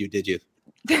home with you, did you?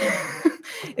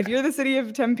 If you're the city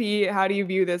of Tempe, how do you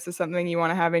view this as something you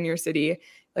want to have in your city?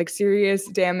 Like, serious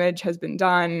damage has been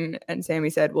done. And Sammy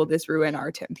said, will this ruin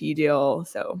our Tempe deal?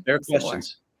 So fair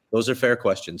questions. Those are fair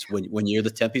questions. When you're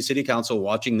the Tempe City Council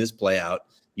watching this play out,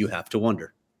 you have to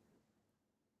wonder.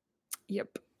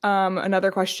 Yep.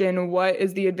 Another question, what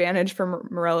is the advantage for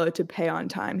Morello to pay on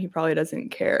time? He probably doesn't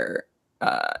care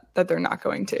that they're not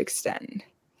going to extend.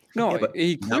 No, but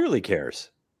he clearly cares.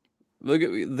 Look,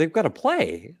 they've got to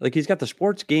play. Like, he's got the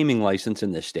sports gaming license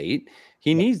in the state.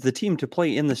 He needs the team to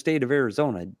play in the state of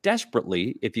Arizona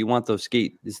desperately. If you want those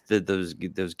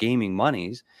gaming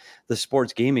monies, the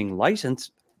sports gaming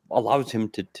license allows him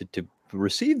to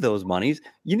receive those monies.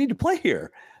 You need to play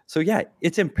here. So yeah,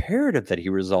 it's imperative that he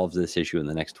resolves this issue in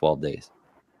the next 12 days.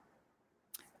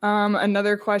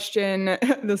 Another question.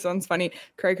 This one's funny.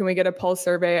 Craig, can we get a pulse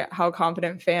survey how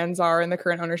confident fans are in the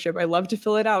current ownership? I love to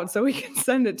fill it out so we can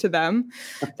send it to them.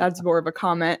 That's more of a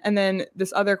comment. And then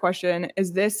this other question,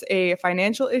 is this a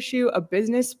financial issue, a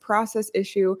business process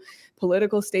issue,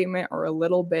 political statement, or a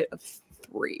little bit of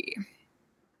three?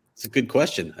 It's a good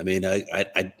question. I mean,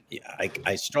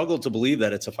 I struggle to believe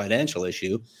that it's a financial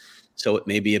issue. So it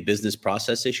may be a business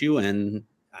process issue. And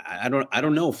I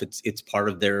don't know if it's part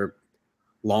of their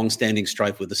longstanding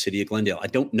strife with the city of Glendale. I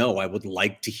don't know. I would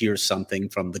like to hear something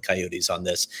from the Coyotes on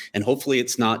this. And hopefully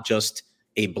it's not just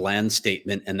a bland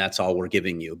statement and that's all we're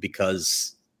giving you,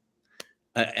 because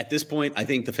at this point, I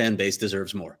think the fan base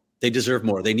deserves more. They deserve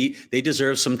more. They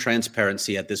deserve some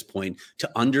transparency at this point to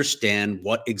understand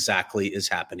what exactly is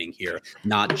happening here,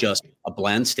 not just a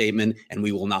bland statement, and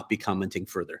we will not be commenting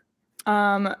further.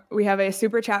 We have a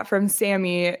super chat from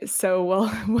Sammy. So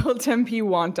will Tempe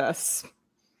want us?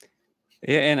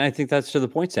 Yeah, and I think that's to the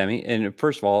point, Sammy. And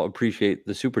first of all, appreciate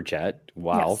the super chat.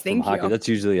 Wow, yes, thank from hockey. You. That's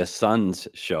usually a Suns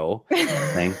show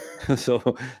thing. So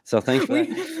thanks for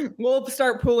that. We'll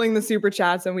start pulling the super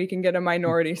chats, and we can get a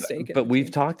minority stake. But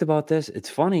we've talked about this. It's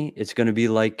funny. It's going to be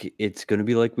like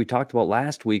we talked about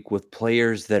last week with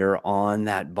players that are on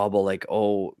that bubble. Like,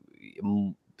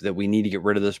 that we need to get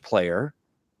rid of this player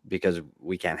because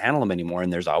we can't handle him anymore.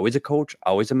 And there's always a coach,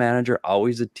 always a manager,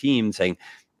 always a team saying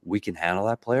we can handle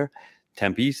that player.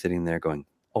 Tempe sitting there going,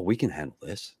 oh, we can handle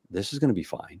this. This is going to be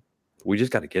fine. We just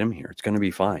got to get him here. It's going to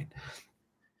be fine.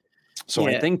 So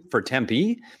I think for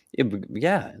Tempe,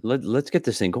 let's get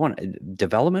this thing going.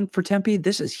 Development for Tempe,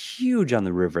 this is huge on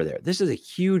the river there. This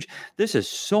is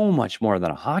so much more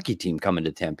than a hockey team coming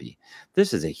to Tempe.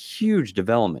 This is a huge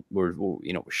development. We're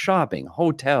shopping,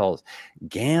 hotels,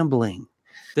 gambling.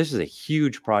 This is a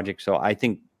huge project. So I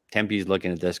think Tempe's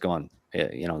looking at this going,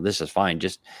 this is fine.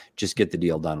 Just get the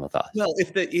deal done with us. Well,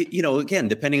 if again,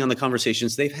 depending on the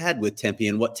conversations they've had with Tempe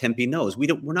and what Tempe knows,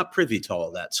 we're not privy to all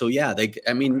of that. So yeah,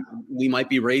 we might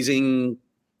be raising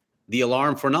the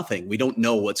alarm for nothing. We don't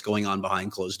know what's going on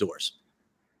behind closed doors.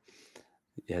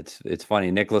 Yeah, it's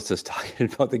funny. Nicholas is talking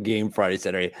about the game Friday,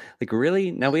 Saturday. Like,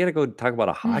 really? Now we got to go talk about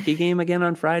a hockey game again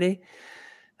on Friday?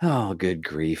 Oh, good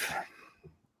grief.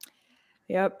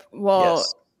 Yep. Well,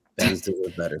 yes. Fans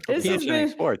deserve better.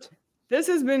 Sports. This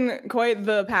has been quite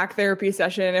the pack therapy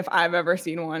session, if I've ever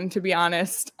seen one, to be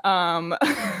honest. Man,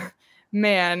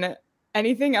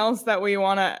 anything else that we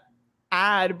want to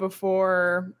add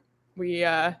before we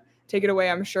take it away?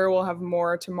 I'm sure we'll have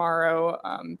more tomorrow.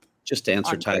 Just to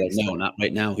answer Tyler, no, not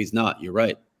right now. He's not. You're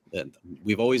right.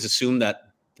 We've always assumed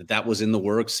that was in the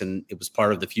works and it was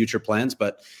part of the future plans.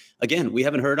 But again, we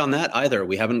haven't heard on that either.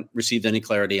 We haven't received any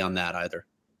clarity on that either.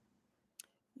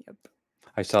 Yep.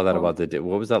 I saw that about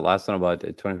what was that last one about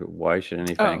 20? Why should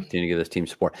any fan continue to give this team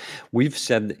support? We've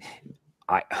said,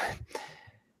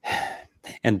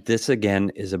 and this again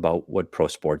is about what pro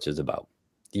sports is about.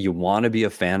 You want to be a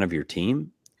fan of your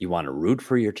team. You want to root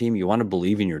for your team. You want to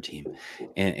believe in your team.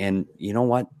 And you know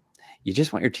what? you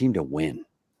just want your team to win.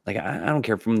 Like, I don't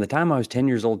care. From the time I was 10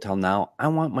 years old till now, I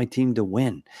want my team to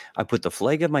win. I put the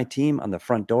flag of my team on the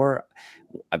front door.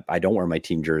 I don't wear my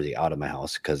team jersey out of my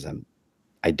house because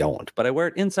I don't, but I wear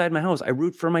it inside my house. I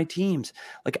root for my teams.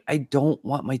 Like, I don't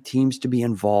want my teams to be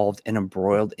involved and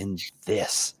embroiled in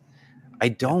this. I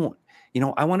don't.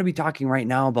 I want to be talking right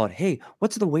now about, hey,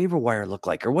 what's the waiver wire look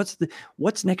like, or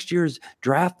what's next year's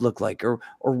draft look like, or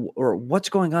what's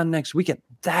going on next weekend.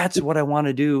 That's what I want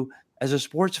to do as a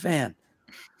sports fan.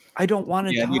 I don't want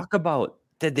to talk about,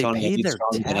 did they pay their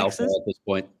taxes at this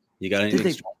point? You got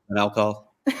anything stronger than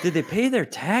alcohol? Did they pay their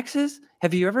taxes?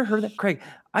 Have you ever heard that, Craig?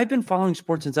 I've been following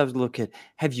sports since I was a little kid.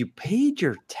 Have you paid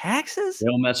your taxes? You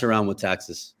don't mess around with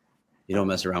taxes.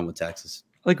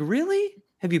 Like, really?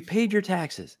 Have you paid your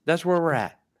taxes? That's where we're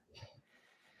at.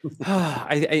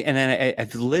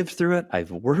 I've lived through it.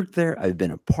 I've worked there. I've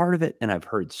been a part of it, and I've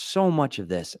heard so much of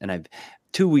this. And I've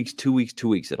 2 weeks.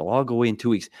 It'll all go away in 2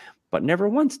 weeks. But never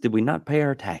once did we not pay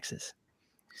our taxes.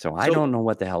 So I don't know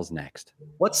what the hell's next.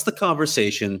 What's the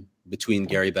conversation between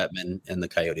Gary Bettman and the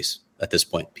Coyotes at this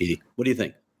point, Petey? What do you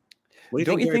think?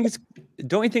 Don't you think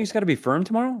it's got to be firm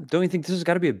tomorrow? Don't you think this has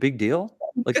got to be a big deal?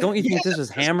 Like, don't you think this is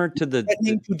hammered to the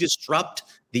to disrupt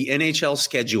the NHL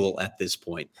schedule at this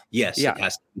point? Yes, it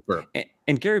has to be firm.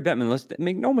 And Gary Bettman, let's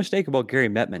make no mistake about Gary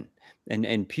Bettman.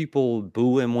 And people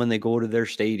boo him when they go to their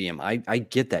stadium. I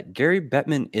get that. Gary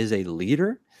Bettman is a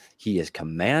leader. He is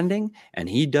commanding, and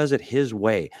he does it his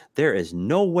way. There is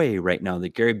no way right now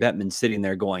that Gary Bettman's sitting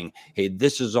there going, hey,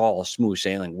 this is all smooth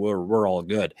sailing. We're all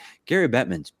good. Gary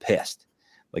Bettman's pissed.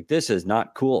 Like, this is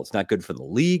not cool. It's not good for the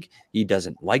league. He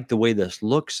doesn't like the way this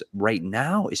looks right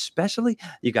now, especially.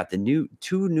 You got the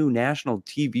two new national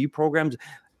TV programs.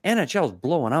 NHL's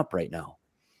blowing up right now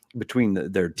between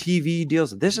their TV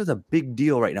deals. This is a big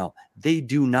deal right now. They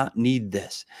do not need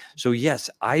this. So, yes,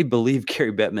 I believe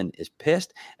Gary Bettman is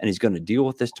pissed, and he's going to deal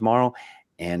with this tomorrow.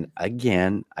 And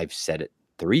again, I've said it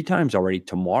 3 times already.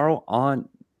 Tomorrow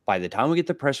by the time we get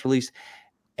the press release,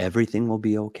 everything will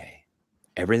be okay.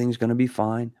 Everything's going to be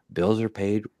fine. Bills are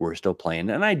paid. We're still playing.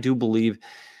 And I do believe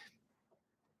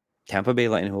Tampa Bay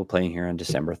Lightning will be playing here on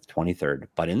December 23rd.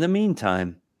 But in the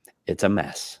meantime, it's a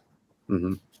mess.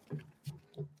 Mm-hmm.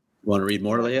 You want to read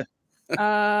more, Leah?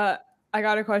 I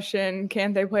got a question.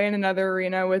 Can't they play in another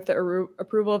arena with the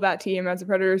approval of that team? As a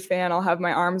Predators fan, I'll have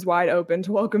my arms wide open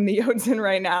to welcome the Yotes in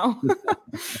right now.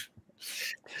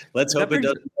 Let's hope it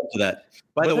doesn't come to that.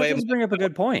 By the way, bring up a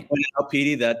good point. Point out,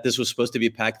 Petey, that this was supposed to be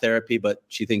pack therapy, but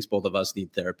she thinks both of us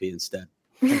need therapy instead.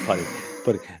 Funny,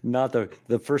 but not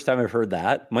the first time I've heard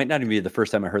that. Might not even be the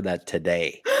first time I heard that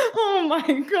today. Oh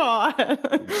my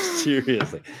God!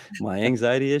 Seriously, my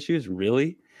anxiety issues,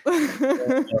 really.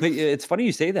 It's funny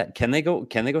you say that. Can they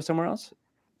go somewhere else?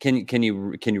 Can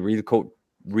you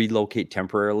relocate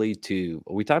temporarily to?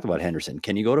 We talked about Henderson.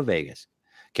 Can you go to Vegas?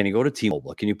 Can you go to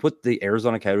T-Mobile? Can you put the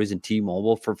Arizona Coyotes in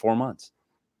T-Mobile for 4 months?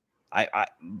 I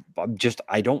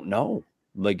don't know.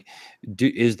 Like,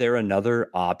 is there another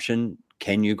option?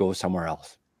 Can you go somewhere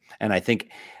else? And I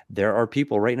think there are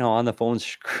people right now on the phone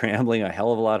scrambling a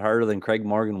hell of a lot harder than Craig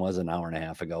Morgan was an hour and a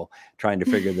half ago, trying to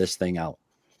figure this thing out.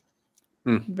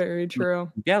 Very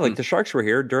true. Yeah, like the Sharks were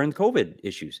here during COVID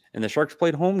issues, and the Sharks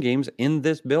played home games in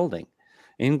this building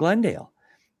in Glendale.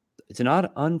 It's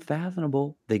not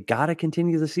unfathomable. They got to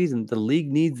continue the season. The league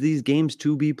needs these games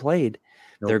to be played.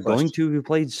 They're going to be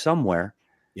played somewhere.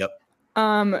 Yep.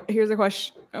 Here's a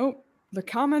question. Oh, the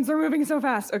comments are moving so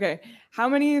fast. Okay. How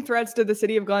many threats did the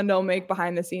city of Glendale make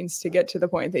behind the scenes to get to the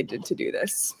point they did to do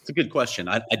this? It's a good question.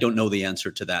 I don't know the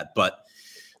answer to that, but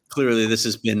clearly this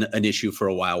has been an issue for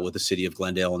a while with the city of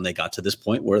Glendale, and they got to this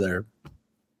point where they're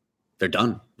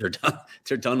done.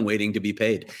 They're done waiting to be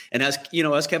paid. And as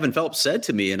Kevin Phelps said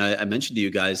to me, and I mentioned to you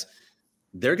guys,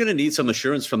 they're going to need some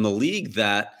assurance from the league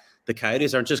that the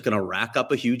Coyotes aren't just going to rack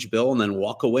up a huge bill and then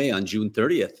walk away on June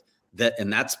 30th.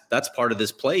 That's part of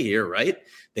this play here, right?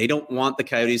 They don't want the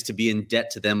Coyotes to be in debt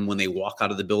to them when they walk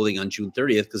out of the building on June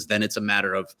 30th, because then it's a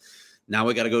matter of, now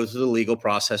we got to go through the legal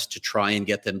process to try and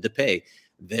get them to pay.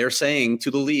 They're saying to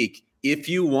the league, if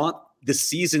you want the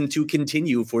season to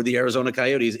continue for the Arizona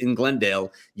Coyotes in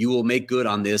Glendale, you will make good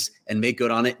on this, and make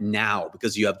good on it now,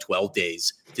 because you have 12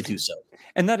 days to do so.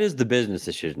 And that is the business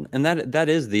decision. And that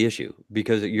is the issue,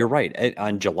 because you're right.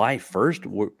 On July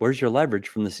 1st, where's your leverage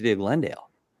from the city of Glendale?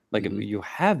 Like, if you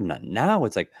have none. Now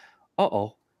it's like,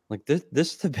 like this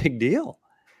is a big deal.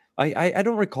 I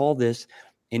don't recall this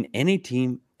in any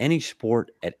team, any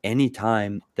sport at any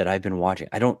time that I've been watching.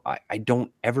 I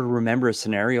don't ever remember a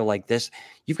scenario like this.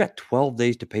 You've got 12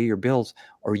 days to pay your bills,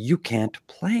 or you can't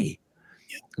play.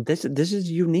 Yeah. This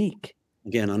is unique.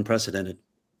 Again, unprecedented.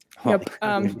 Yep.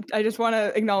 I just want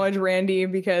to acknowledge Randy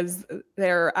because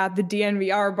they're at the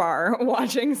DNVR bar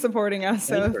watching, supporting us.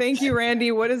 So thank you,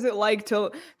 Randy. What is it like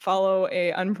to follow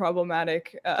a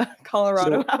unproblematic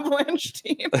Colorado Avalanche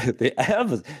team? The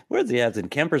Avs, where's the Avs? And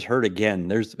Kemper's hurt again.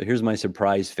 Here's my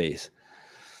surprise face.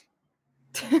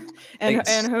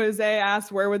 and Jose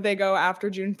asked, where would they go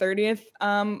after June 30th?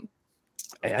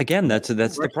 Again, that's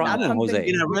the problem, Jose.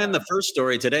 I ran the first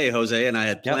story today, Jose, and I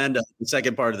had planned the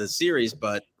second part of the series,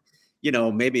 but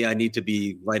maybe I need to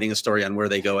be writing a story on where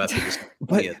they go after this.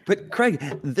 But Craig,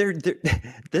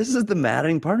 this is the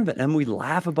maddening part of it, and we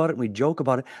laugh about it, and we joke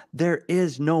about it. There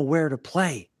is nowhere to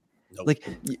play. Nope. Like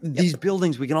these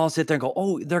buildings, we can all sit there and go,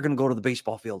 "Oh, they're going to go to the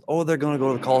baseball field. Oh, they're going to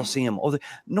go to the Coliseum. Oh,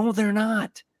 no, they're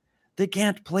not. They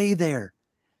can't play there."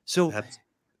 So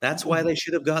that's why they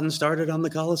should have gotten started on the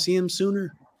Coliseum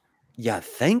sooner. Yeah,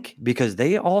 because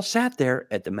they all sat there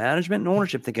at the management and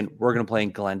ownership thinking, we're going to play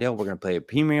in Glendale. We're going to play a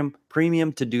premium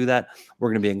to do that. We're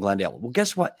going to be in Glendale. Well,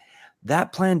 guess what?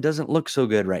 That plan doesn't look so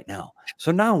good right now.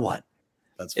 So now what?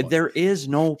 There is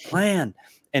no plan.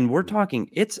 And we're talking,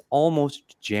 it's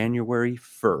almost January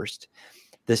 1st.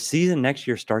 The season next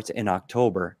year starts in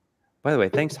October. By the way,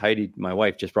 thanks, Heidi. My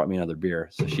wife just brought me another beer,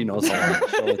 so she knows how long the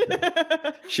show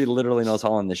is. She literally knows how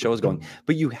long the show is going.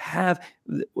 But you have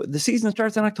the season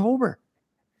starts in October.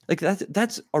 Like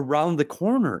that's around the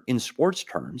corner in sports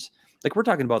terms. Like we're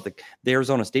talking about the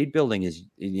Arizona State building is,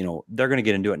 they're going to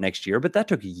get into it next year, but that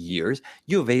took years.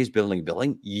 U of A is building a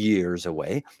building years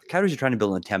away. Coyotes are trying to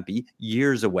build in Tempe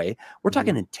years away. We're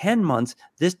talking in 10 months.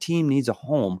 This team needs a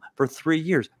home for 3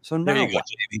 years. So now what?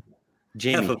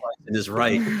 Jamie is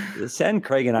right. Send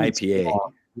Craig an IPA.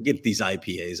 Get these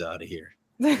IPAs out of here.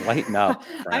 Lighten up.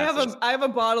 I have a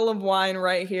bottle of wine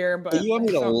right here. But do you want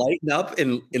me to lighten up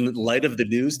in light of the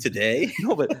news today?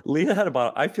 No, but Leah had a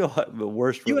bottle. I feel the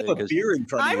worst. You have a beer in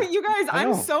front of you. You guys,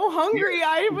 I'm so hungry.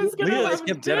 I was gonna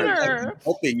have dinner.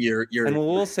 Hoping you're. And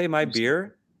we'll say my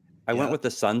beer. I went with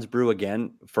the Suns Brew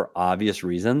again for obvious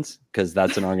reasons because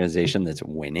that's an organization that's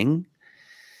winning,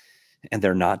 and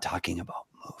they're not talking about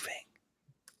moving.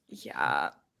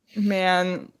 Yeah,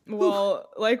 man. Well,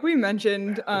 like we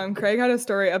mentioned, Craig had a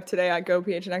story up today at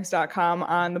gophnx.com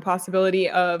on the possibility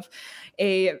of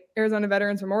a Arizona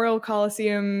Veterans Memorial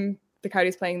Coliseum, the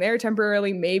Coyotes playing there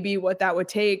temporarily, maybe what that would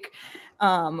take,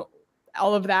 all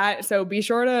of that. So be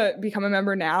sure to become a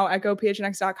member now at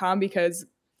gophnx.com because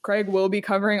Craig will be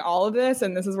covering all of this,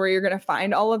 and this is where you're going to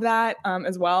find all of that,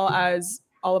 as well as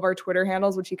all of our Twitter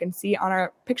handles, which you can see on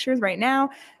our pictures right now.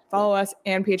 Follow us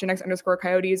and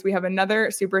PHNX_Coyotes. We have another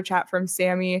super chat from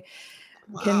Sammy.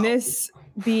 Wow. Can this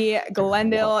be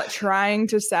Glendale trying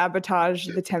to sabotage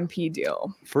the Tempe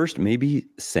deal? First, maybe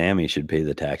Sammy should pay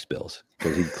the tax bills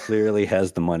because he clearly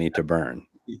has the money to burn.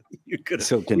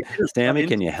 Sammy,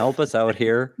 can you help us out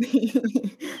here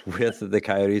with the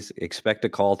Coyotes? Expect a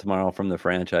call tomorrow from the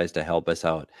franchise to help us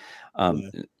out.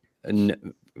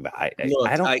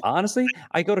 Honestly,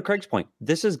 I go to Craig's point.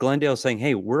 This is Glendale saying,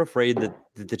 hey, we're afraid that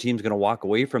the team's going to walk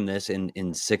away from this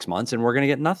in 6 months and we're going to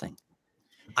get nothing.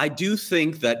 I do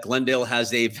think that Glendale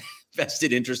has a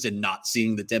vested interest in not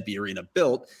seeing the Tempe Arena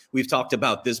built. We've talked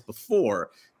about this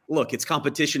before. Look, it's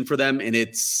competition for them and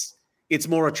it's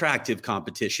more attractive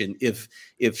competition.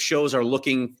 If shows are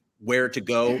looking where to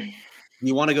go,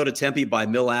 you want to go to Tempe by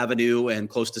Mill Avenue and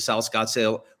close to South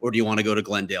Scottsdale, or do you want to go to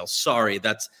Glendale? Sorry,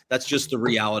 that's just the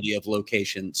reality of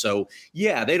location. So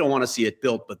yeah, they don't want to see it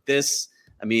built, but this,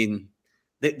 I mean,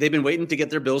 they've been waiting to get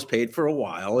their bills paid for a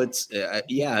while. It's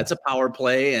it's a power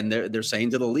play, and they're saying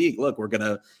to the league, look, we're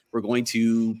going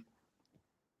to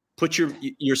put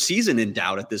your season in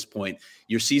doubt at this point,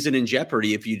 your season in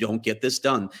jeopardy if you don't get this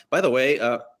done. By the way,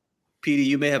 Petey,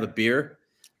 you may have a beer.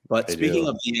 But speaking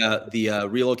of the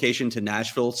relocation to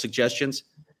Nashville suggestions.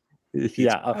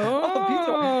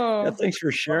 Yeah. Thanks for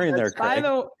sharing there, Craig.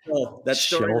 That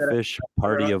Shellfish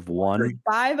party of one.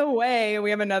 By the way, we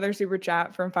have another super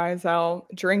chat from Faisal.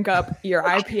 Drink up. Your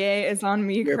IPA is on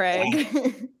me,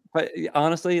 Craig. But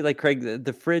honestly, like Craig,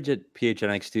 the fridge at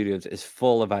PHNX Studios is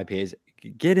full of IPAs.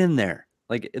 Get in there.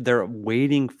 Like they're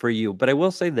waiting for you. But I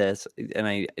will say this, and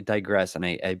I digress, and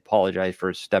I apologize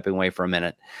for stepping away for a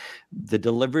minute. The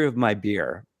delivery of my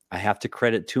beer, I have to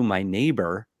credit to my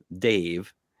neighbor,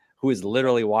 Dave, who is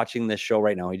literally watching this show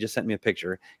right now. He just sent me a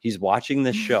picture. He's watching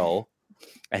this show,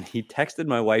 and he texted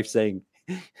my wife saying,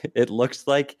 it looks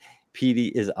like Petey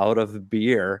is out of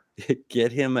beer.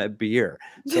 Get him a beer.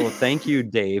 So thank you,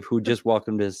 Dave, who just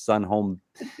welcomed his son home,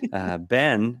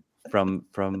 Ben, from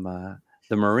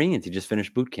the Marines. He just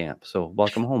finished boot camp. So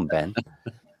welcome home, Ben.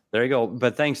 There you go.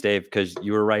 But thanks, Dave, because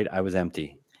you were right. I was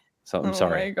empty. So I'm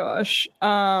sorry. Oh my gosh.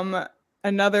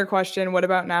 Another question, what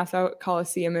about Nassau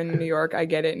Coliseum in New York? I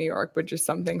get it, New York, but just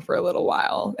something for a little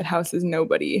while. It houses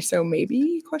nobody, so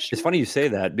maybe? Question. It's funny you say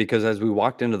that because as we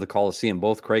walked into the Coliseum,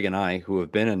 both Craig and I, who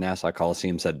have been in Nassau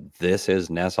Coliseum, said, this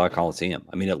is Nassau Coliseum.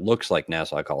 I mean, it looks like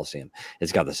Nassau Coliseum.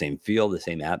 It's got the same feel, the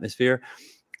same atmosphere.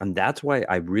 And that's why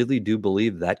I really do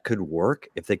believe that could work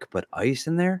if they could put ice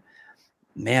in there.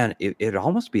 Man, it'd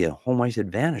almost be a home ice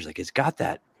advantage. Like, it's got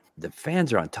that. The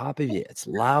fans are on top of you. It's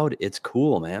loud. It's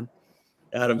cool, man.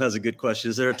 Adam has a good question.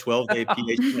 Is there a 12-day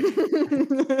PHNX?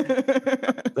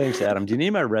 Thanks, Adam. Do you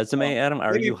need my resume, Adam?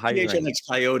 Are you hiring? PHNX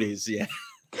Coyotes, yeah.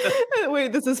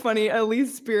 Wait, this is funny. At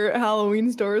least Spirit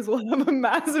Halloween stores will have a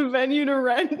massive venue to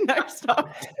rent next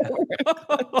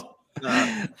October.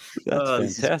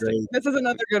 That's fantastic. This is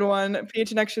another good one.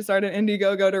 PHNX should start an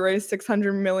Indiegogo to raise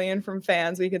 $600 million from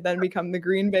fans. We could then become the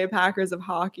Green Bay Packers of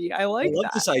hockey. I love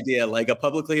this idea, like a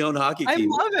publicly owned hockey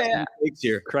team. I love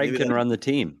it. Craig can run the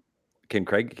team. Can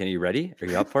you ready? Are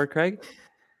you up for it, Craig?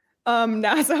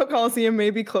 Nassau Coliseum may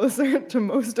be closer to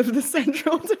most of the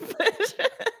Central Division.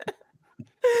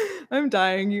 I'm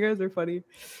dying. You guys are funny.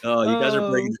 Oh, you guys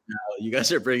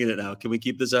are bringing it now. Can we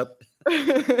keep this up?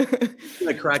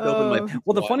 I crack open my.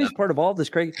 Well, the funniest part of all this,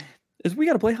 Craig, is we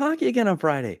got to play hockey again on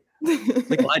Friday. Well,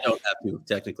 I don't have to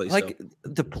technically. Like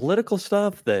the political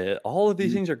stuff, all of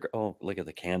these things are. Oh, look at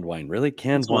the canned wine. Really,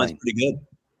 canned wine. Pretty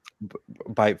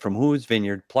good. From whose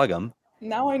vineyard? Plug them.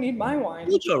 Now I need my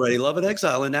wine. You already love an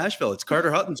exile in Nashville. It's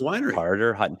Carter Hutton's winery.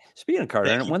 Carter Hutton. Speaking of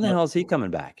Carter, when the hell is he coming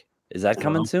back? Is that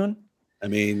coming soon? I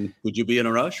mean, would you be in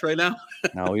a rush right now?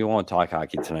 No, we won't talk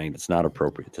hockey tonight. It's not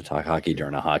appropriate to talk hockey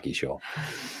during a hockey show.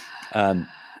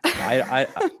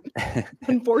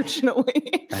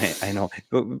 Unfortunately, I know,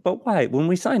 but why? When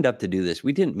we signed up to do this,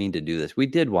 we didn't mean to do this. We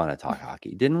did want to talk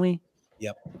hockey, didn't we?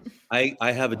 Yep.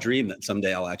 I have a dream that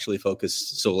someday I'll actually focus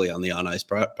solely on the on-ice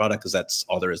product because that's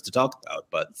all there is to talk about.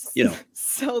 But,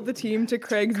 sell the team to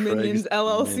Craig's Minions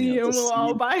LLC and we'll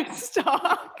all buy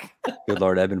stock. Good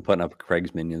Lord, I've been putting up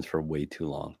Craig's Minions for way too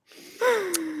long.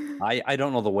 I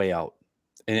don't know the way out.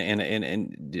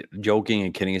 And joking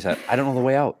and kidding aside, I don't know the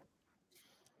way out.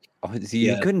 Oh,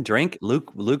 you couldn't drink?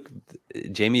 Luke put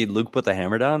the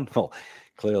hammer down? Well,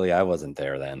 clearly I wasn't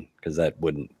there then because that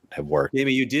wouldn't have worked.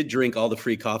 Jamie, you did drink all the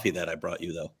free coffee that I brought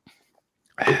you, though.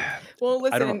 Well,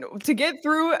 listen, to get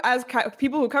through as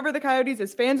people who cover the Coyotes,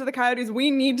 as fans of the Coyotes,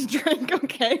 we need to drink,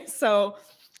 okay? So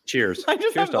cheers. I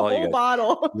just cheers have the whole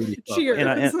bottle. Cheers.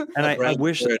 And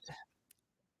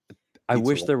I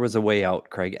wish there was a way out,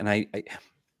 Craig. And I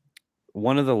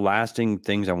one of the lasting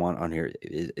things I want on here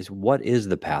is what is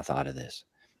the path out of this?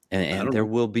 And there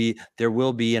will be,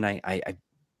 and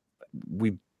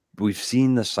we've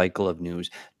seen the cycle of news.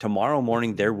 Tomorrow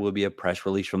morning, there will be a press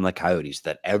release from the Coyotes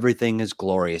that everything is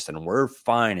glorious and we're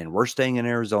fine and we're staying in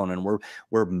Arizona and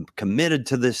we're committed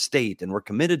to this state and we're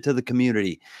committed to the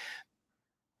community.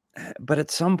 But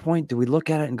at some point, do we look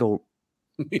at it and go,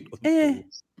 eh?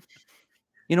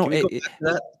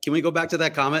 Can we go back to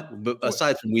that comment? But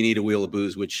aside from we need a wheel of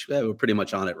booze, which we're pretty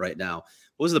much on it right now.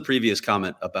 What was the previous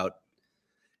comment about?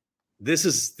 This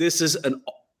is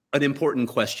an important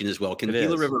question as well. Can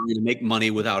Gila River Arena make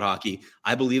money without hockey?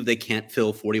 I believe they can't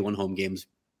fill 41 home games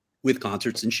with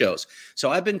concerts and shows. So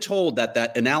I've been told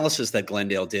that analysis that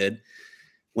Glendale did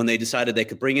when they decided they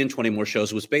could bring in 20 more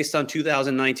shows was based on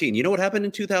 2019. You know what happened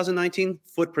in 2019?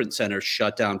 Footprint Center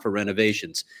shut down for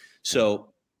renovations. So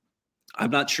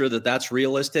I'm not sure that that's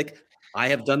realistic. I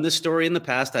have done this story in the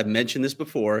past. I've mentioned this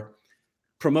before.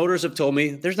 Promoters have told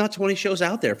me there's not 20 shows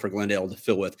out there for Glendale to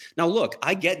fill with. Now, look,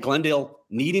 I get Glendale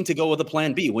needing to go with a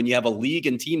plan B. When you have a league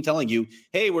and team telling you,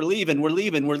 hey, we're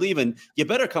leaving, you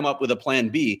better come up with a plan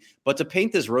B. But to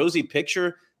paint this rosy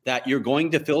picture that you're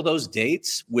going to fill those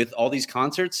dates with all these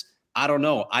concerts, I don't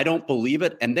know. I don't believe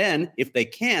it. And then if they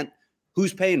can't,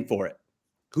 who's paying for it?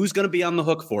 Who's going to be on the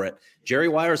hook for it? Jerry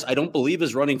Wires, I don't believe,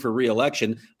 is running for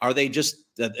re-election. Are they just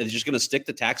going to stick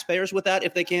to taxpayers with that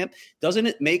if they can't? Doesn't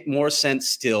it make more sense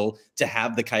still to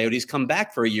have the Coyotes come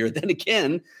back for a year? Then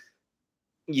again,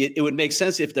 it would make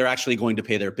sense if they're actually going to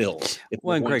pay their bills.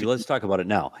 Well, and Greg, let's talk about it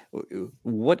now.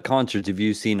 What concerts have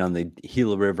you seen on the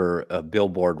Gila River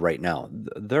billboard right now?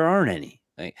 There aren't any.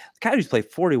 The Coyotes play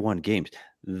 41 games.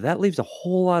 That leaves a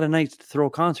whole lot of nights to throw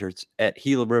concerts at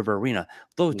Gila River Arena.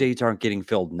 Those dates aren't getting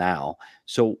filled now.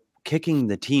 So kicking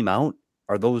the team out,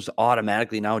 are those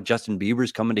automatically now Justin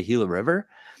Bieber's coming to Gila River?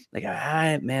 Like,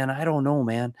 I don't know,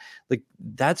 man. Like,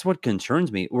 that's what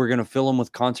concerns me. We're going to fill them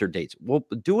with concert dates. Well,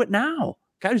 do it now.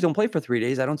 Coyotes don't play for 3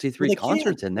 days. I don't see three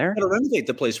concerts in there. Got to renovate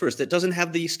the place first. It doesn't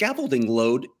have the scaffolding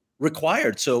load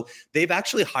required. So they've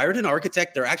actually hired an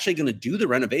architect. They're actually going to do the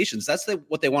renovations. That's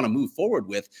what they want to move forward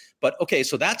with. But okay,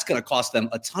 so that's going to cost them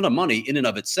a ton of money in and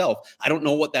of itself. I don't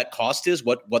know what that cost is,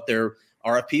 what their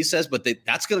RFP says, but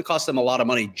that's going to cost them a lot of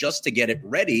money just to get it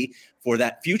ready for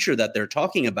that future that they're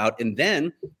talking about. And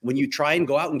then when you try and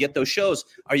go out and get those shows,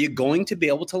 are you going to be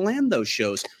able to land those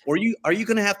shows? Or are you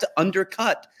going to have to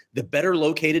undercut the better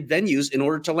located venues in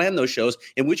order to land those shows,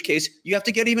 in which case you have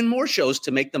to get even more shows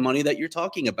to make the money that you're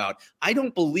talking about? I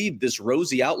don't believe this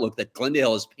rosy outlook that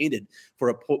Glendale has painted for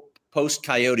a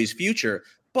post-Coyotes future,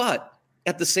 but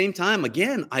at the same time,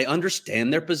 again, I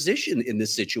understand their position in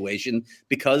this situation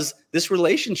because this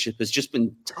relationship has just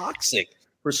been toxic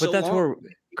for so long. But that's where,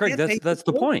 Craig, that's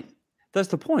the point. That's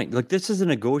the point. Like, this is a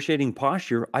negotiating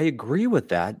posture. I agree with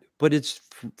that, but it's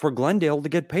for Glendale to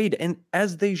get paid, and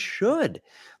as they should.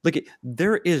 Like,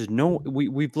 there is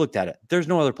we've looked at it. There's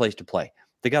no other place to play.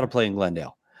 They got to play in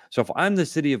Glendale. So if I'm the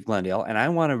city of Glendale and I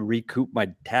want to recoup my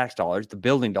tax dollars, the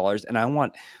building dollars, and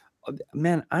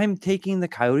I'm taking the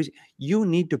Coyotes. You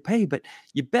need to pay, but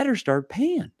you better start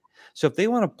paying. So if they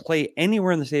want to play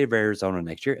anywhere in the state of Arizona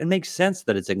next year, it makes sense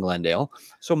that it's in Glendale.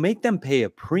 So make them pay a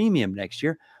premium next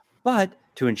year. But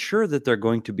to ensure that they're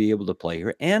going to be able to play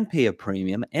here and pay a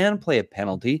premium and play a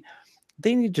penalty,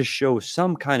 they need to show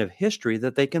some kind of history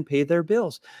that they can pay their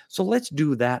bills. So let's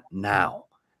do that now.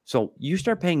 So you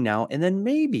start paying now, and then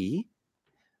maybe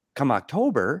come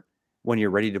October, when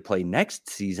you're ready to play next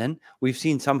season, we've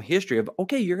seen some history of,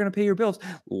 okay, you're going to pay your bills.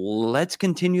 Let's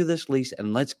continue this lease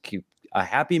and let's keep a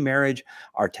happy marriage.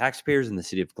 Our taxpayers in the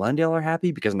city of Glendale are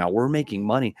happy because now we're making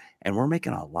money, and we're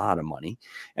making a lot of money,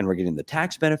 and we're getting the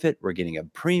tax benefit. We're getting a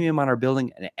premium on our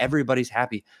building, and everybody's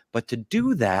happy. But to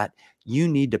do that, you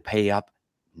need to pay up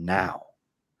now.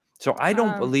 So I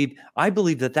believe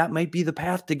that might be the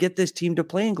path to get this team to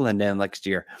play in Glendale next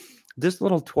year. This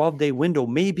little 12-day window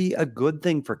may be a good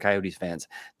thing for Coyotes fans.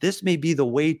 This may be the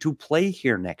way to play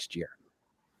here next year.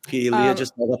 Okay, Leah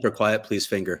just held up her quiet please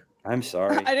finger. I'm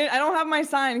sorry. I don't have my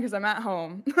sign because I'm at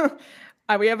home.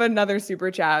 We have another super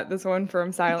chat. This one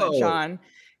from Silent Sean.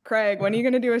 Craig, when are you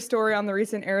going to do a story on the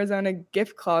recent Arizona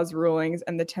gift clause rulings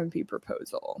and the Tempe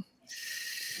proposal?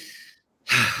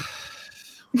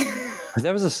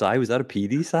 That was a sigh. Was that a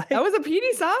PD sigh? That was a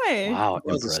PD sigh. Wow,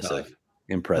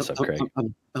 impressive, Craig.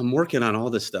 I'm working on all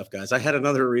this stuff, guys. I had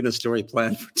another arena story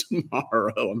planned for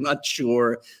tomorrow. I'm not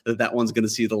sure that one's going to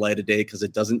see the light of day because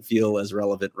it doesn't feel as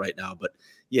relevant right now. But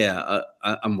yeah,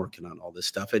 I'm working on all this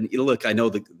stuff. And look, I know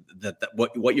that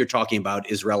what you're talking about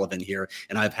is relevant here,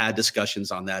 and I've had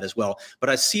discussions on that as well. But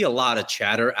I see a lot of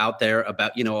chatter out there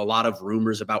about, a lot of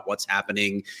rumors about what's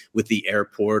happening with the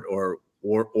airport or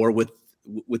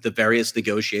with the various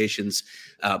negotiations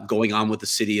going on with the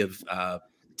city of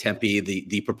Tempe,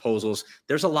 the proposals.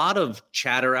 There's a lot of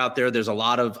chatter out there. There's a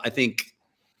lot of, I think,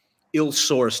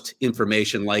 ill-sourced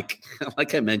information. Like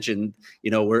I mentioned,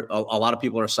 where a lot of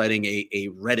people are citing a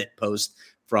Reddit post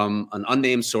from an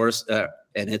unnamed source, and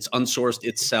it's unsourced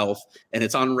itself, and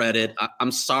it's on Reddit.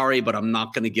 I'm sorry, but I'm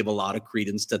not going to give a lot of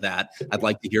credence to that. I'd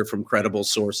like to hear from credible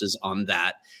sources on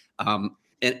that.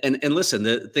 And listen,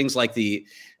 the things like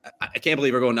I can't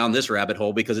believe we're going down this rabbit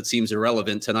hole because it seems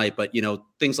irrelevant tonight, but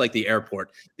things like the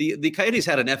airport, the Coyotes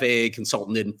had an FAA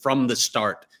consultant in from the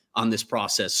start on this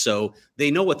process. So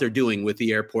they know what they're doing with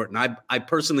the airport. And I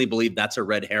personally believe that's a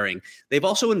red herring. They've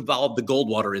also involved the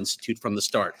Goldwater Institute from the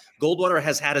start. Goldwater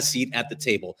has had a seat at the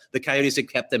table. The Coyotes have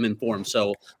kept them informed.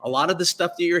 So a lot of the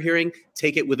stuff that you're hearing,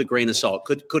 take it with a grain of salt.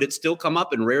 Could it still come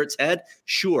up and rear its head?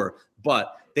 Sure.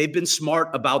 But they've been smart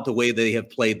about the way they have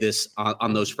played this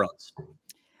on those fronts.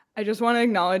 I just want to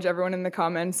acknowledge everyone in the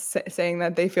comments saying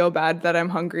that they feel bad that I'm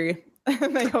hungry.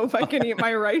 And I hope I can eat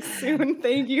my rice soon.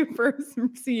 Thank you for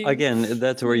seeing. Again,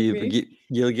 that's where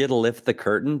you'll get to lift the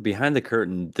curtain. Behind the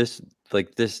curtain, this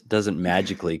doesn't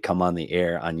magically come on the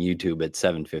air on YouTube at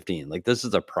 7:15. Like, this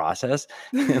is a process.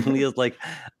 And Leah's like,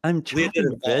 I'm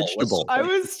chopping vegetables. I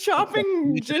was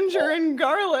chopping ginger and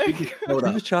garlic.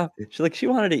 She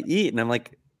wanted to eat, and I'm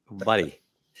like, buddy.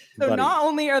 So not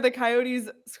only are the Coyotes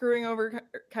screwing over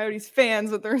Coyotes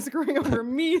fans, but they're screwing over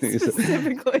me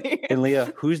specifically. And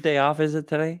Leah, whose day off is it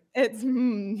today?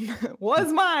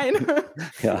 Was mine.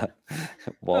 Yeah.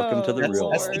 Welcome to the real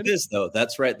world. That's the biz, though.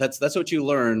 That's right. That's what you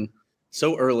learn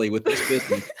so early with this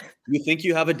business. You think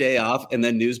you have a day off, and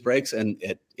then news breaks, and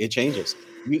it changes.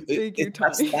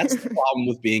 That's the problem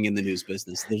with being in the news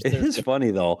business. It is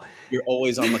funny, though. You're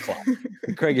always on the clock.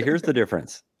 Craig, here's the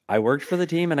difference. I worked for the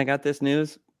team, and I got this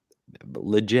news.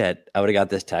 Legit, I would have got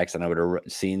this text, and I would have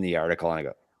seen the article, and I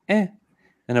go,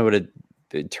 and I would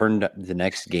have turned the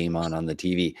next game on the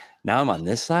TV. Now I'm on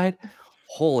this side.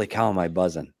 Holy cow, am I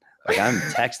buzzing? Like I'm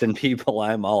texting people.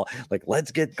 I'm all like,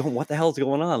 let's get going. What the hell's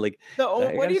going on? Like,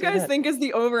 What do you guys think is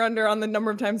the over under on the number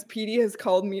of times PD has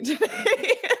called me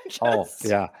today? Oh,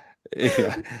 yeah.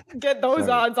 Get those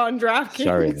odds on DraftKings.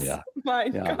 Sorry, yeah. My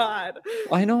God.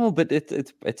 I know, but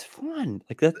it's fun.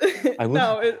 Like that.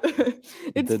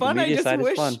 It's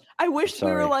fun. I wish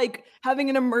we were like having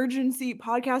an emergency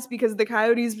podcast because the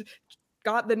Coyotes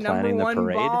got the number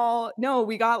one ball. No,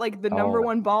 we got like the number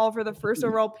one ball for the first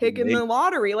overall pick in the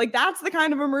lottery. Like that's the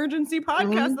kind of emergency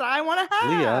podcast that I want to have.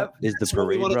 Leah, is the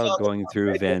parade route going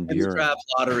through Van Buren? The draft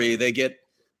lottery, they get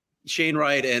Shane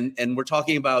Wright, and we're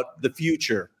talking about the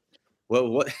future. Well,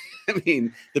 what I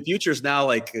mean, the future is now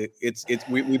like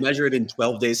we measure it in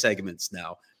 12-day segments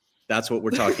now. That's what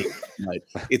we're talking about.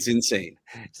 It's insane.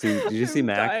 See, did you see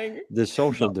Mac, the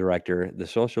social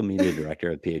media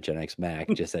director of PHNX, Mac,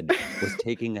 just said was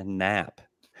taking a nap.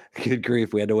 Good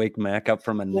grief, we had to wake Mac up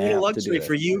from a nap. Luxury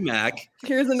for you, Mac.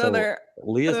 Here's another.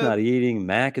 So, Leah's not eating.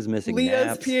 Mac is missing Leah's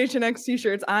naps. PHNX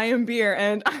t-shirts. I am beer,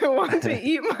 and I want to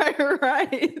eat my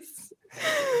rice.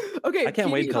 Okay, I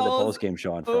can't wait till the post-game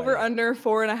show on Friday. Over under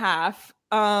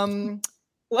 4.5.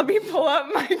 Let me pull up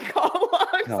my call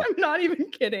logs. No. I'm not even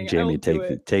kidding. Jamie,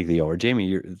 take the over. Jamie,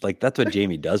 you're like that's what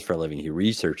Jamie does for a living. He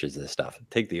researches this stuff.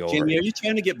 Take the over. Jamie, are you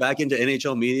trying to get back into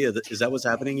NHL media? Is that what's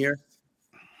happening here?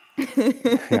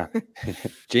 Yeah.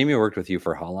 Jamie worked with you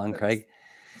for how long, Craig?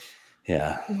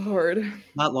 Yeah. Lord.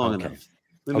 Not long enough.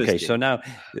 Okay, so now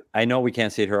I know we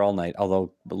can't sit here all night,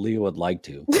 although Leah would like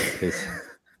to.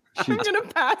 I'm gonna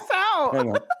pass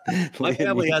out. My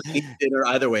family has eaten dinner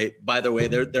either way. By the way,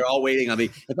 they're all waiting on me.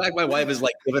 In fact, my wife is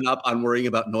like given up on worrying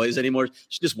about noise anymore.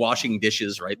 She's just washing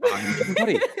dishes right behind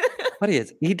me. Buddy,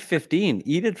 it's 8:15.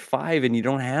 Eat at 5, and you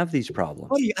don't have these problems.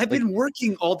 Buddy, I've been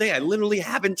working all day. I literally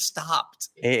haven't stopped.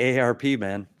 AARP,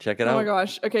 man, check it out. Oh my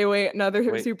gosh. Okay, wait.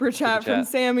 Another super chat from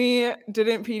Sammy.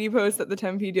 Didn't PD post that the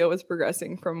Tempe deal was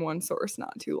progressing from one source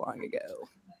not too long ago?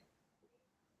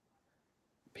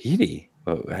 PD?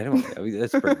 Oh,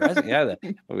 that's progressing. Yeah.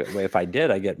 If I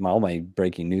did, I get all my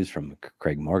breaking news from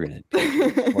Craig Morgan.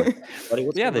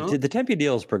 The Tempe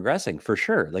deal is progressing for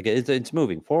sure. Like it's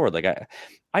moving forward. Like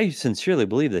I sincerely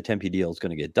believe the Tempe deal is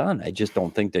going to get done. I just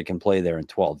don't think they can play there in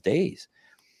 12 days.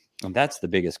 And that's the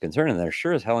biggest concern. And they're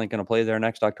sure as hell ain't going to play there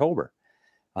next October.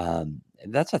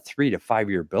 That's a 3 to 5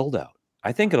 year build out.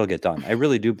 I think it'll get done. I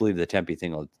really do believe the Tempe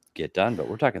thing will get done, but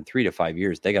we're talking 3 to 5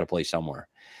 years. They got to play somewhere.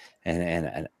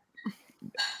 And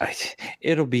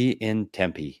it'll be in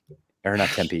Tempe, or not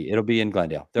Tempe. It'll be in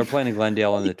Glendale. They're playing in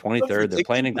Glendale on the 23rd. They're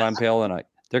playing in Glendale, and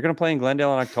they're going to play in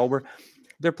Glendale in October.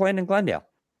 They're playing in Glendale.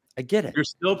 I get it. You're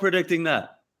still predicting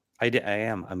that? I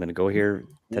am. I'm going to go here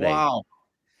today. Wow.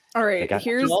 All right.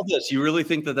 Here's all this. You really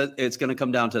think that it's going to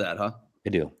come down to that, huh? I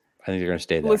do. I think they're going to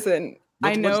stay there. Listen.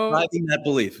 What's driving that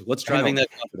belief? What's driving that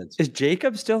confidence? Is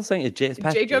Jacob still saying?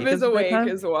 Jacob is awake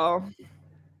as well.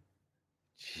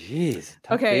 Jeez.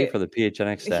 Okay. For the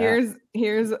PHNX staff.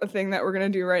 Here's a thing that we're gonna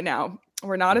do right now.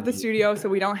 We're not at the studio, so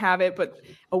we don't have it, but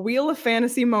a Wheel of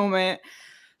Fantasy moment.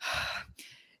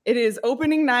 It is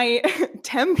opening night,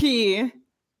 Tempe.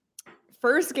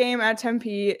 First game at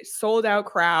Tempe, sold out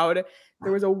crowd.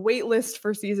 There was a wait list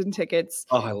for season tickets.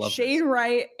 Oh, I love Shane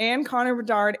Wright and Connor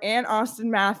Bedard and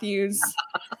Austin Matthews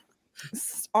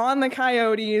on the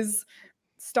Coyotes.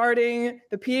 Starting,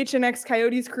 the PHNX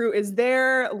Coyotes crew is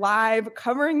there live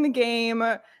covering the game.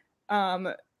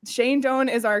 Shane Doan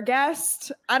is our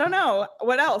guest. I don't know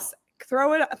what else.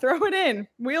 Throw it in.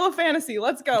 Wheel of Fantasy.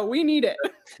 Let's go. We need it.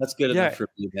 That's good enough for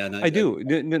you, man. I do.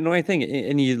 No, I think,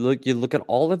 and you look at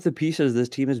all of the pieces this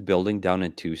team is building down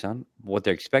in Tucson, what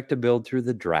they expect to build through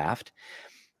the draft.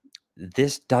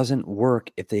 This doesn't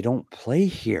work if they don't play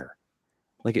here.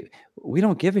 Like we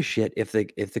don't give a shit if the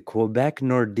Quebec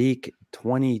Nordique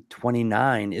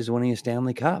 2029 is winning a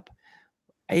Stanley Cup.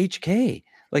 HK.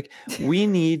 Like we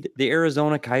need the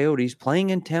Arizona Coyotes playing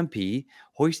in Tempe,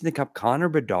 hoisting the cup. Connor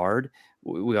Bedard.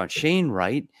 We want Shane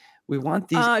Wright. We want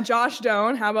these. Josh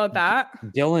Doan. How about that?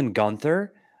 Dylan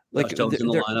Gunther. Like Josh Doan's in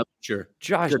the lineup. Sure.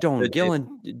 Josh Doan,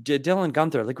 Dylan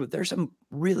Gunther. Like there's some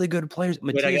really good players.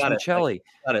 Matthias Michelli.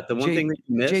 Got it. The one thing that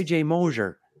you missed. JJ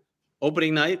Mosier.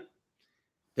 Opening night.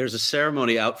 There's a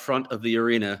ceremony out front of the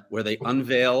arena where they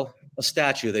unveil a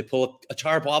statue. They pull a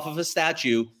tarp off of a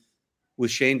statue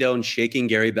with Shane Doan shaking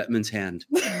Gary Bettman's hand.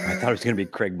 I thought it was going to be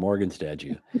Craig Morgan's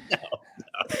statue.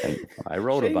 No. I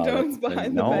wrote Shane about Doan's it.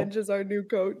 behind the bench as our new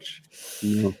coach.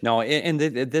 No, and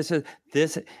this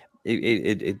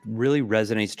it really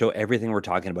resonates to everything we're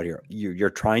talking about here. You're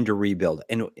trying to rebuild,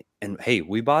 and hey,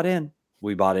 we bought in.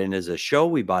 We bought in as a show.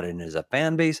 We bought in as a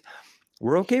fan base.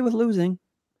 We're okay with losing.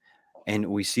 And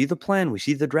we see the plan. We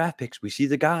see the draft picks. We see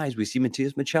the guys. We see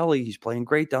Matias Michelli. He's playing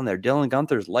great down there. Dylan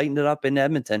Gunther's lighting it up in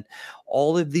Edmonton.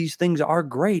 All of these things are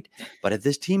great. But if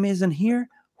this team isn't here,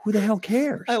 who the hell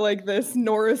cares? I like this.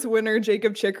 Norris winner,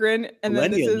 Jacob Chikrin. And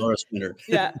then this is Norris winner.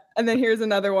 Yeah. And then here's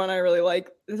another one I really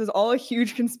like. This is all a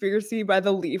huge conspiracy by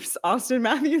the Leafs. Austin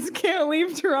Matthews can't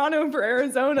leave Toronto for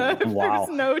Arizona. Wow.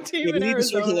 There's no team We in need to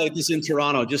Arizona. circulate this in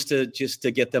Toronto just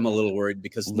to get them a little worried,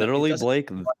 because Literally, Blake,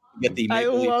 get the I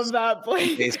Maple Leafs love that,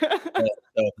 Blake.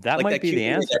 So, that might be the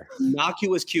answer. That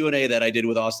innocuous Q&A that I did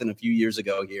with Austin a few years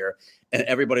ago here, and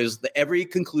every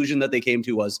conclusion that they came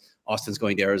to was Austin's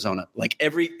going to Arizona. Like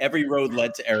every road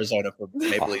led to Arizona for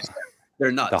Maple Leafs.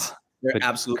 They're nuts. They're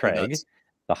absolutely Craig, nuts.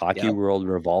 The hockey world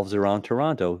revolves around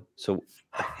Toronto. So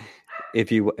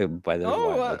if you, by the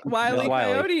way, Wiley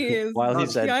Coyote is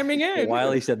chiming in.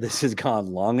 Wiley said this has gone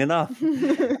long enough.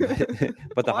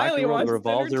 But the hockey world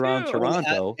revolves around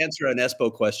Toronto. Answer an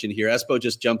Espo question here. Espo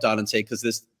just jumped on and say,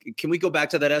 can we go back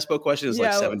to that Espo question? It's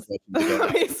like 7 questions ago.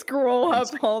 Let me scroll up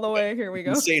all the way. Here we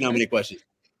go. Insane how many questions.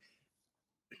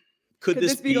 Could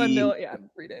this be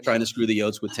read it. Trying to screw the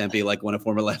Yotes with Tempe, like when a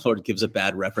former landlord gives a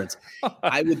bad reference?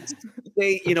 I would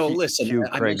say, listen,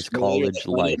 Craig's college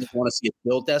life. I want to see it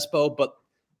built, Espo, but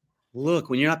look,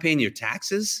 when you're not paying your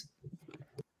taxes,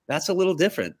 that's a little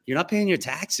different. You're not paying your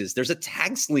taxes. There's a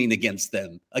tax lien against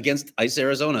them, against Ice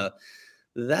Arizona.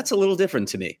 That's a little different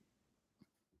to me.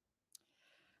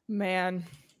 Man.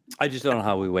 I just don't know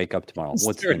how we wake up tomorrow.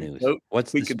 What's the news?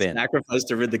 What's the spin? We could sacrifice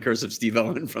to rid the curse of Steve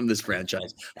Owen from this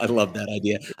franchise. I love that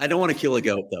idea. I don't want to kill a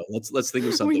goat, though. Let's think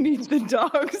of something. We need the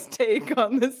dog's take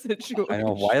on this situation. I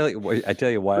know Wiley. I tell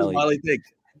you, Wiley. Wiley think?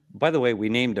 By the way, we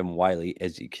named him Wiley.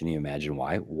 Can you imagine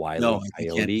why? Wiley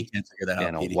Coyote. You can't figure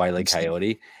that out. Wiley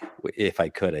Coyote. If I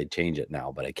could, I'd change it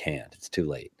now, but I can't. It's too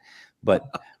late. But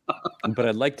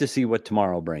I'd like to see what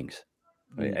tomorrow brings.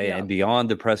 And beyond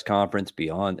the press conference,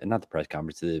 not the press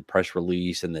conference, the press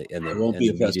release and the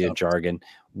media jargon,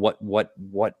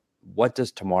 what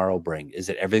does tomorrow bring? Is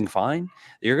it everything fine?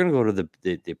 You're going to go to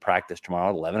the practice tomorrow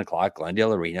at 11 o'clock,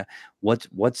 Glendale Arena.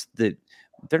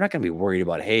 They're not going to be worried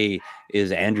about, hey,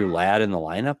 is Andrew Ladd in the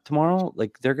lineup tomorrow?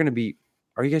 Like, they're going to be,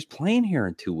 are you guys playing here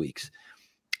in 2 weeks?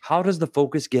 How does the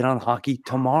focus get on hockey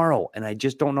tomorrow? And I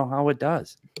just don't know how it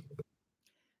does.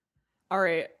 All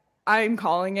right. I'm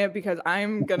calling it because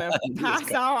I'm going to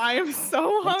pass out. I am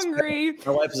so hungry.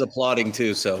 My wife is applauding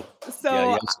too. So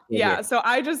I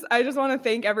just want to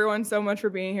thank everyone so much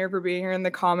for being here in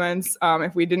the comments.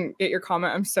 If we didn't get your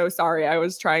comment, I'm so sorry. I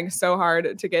was trying so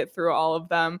hard to get through all of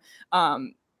them.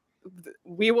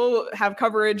 We will have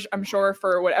coverage, I'm sure,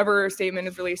 for whatever statement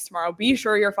is released tomorrow. Be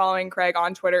sure you're following Craig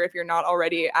on Twitter if you're not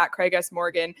already, at Craig S.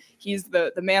 Morgan. He's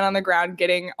the man on the ground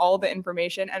getting all the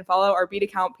information. And follow our beat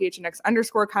account,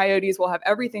 PHNX_Coyotes. We'll have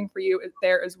everything for you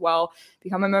there as well.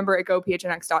 Become a member at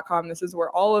gophnx.com. This is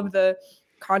where all of the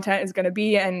content is going to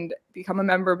be, and become a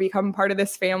member, become part of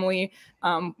this family.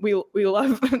 We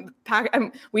love pack.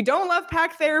 We don't love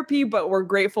pack therapy, but we're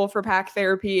grateful for pack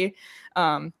therapy.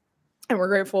 And we're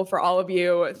grateful for all of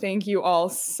you. Thank you all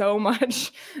so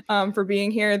much for being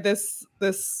here. This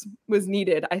was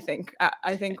needed, I think.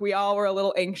 I think we all were a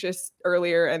little anxious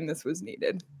earlier, and this was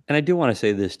needed. And I do want to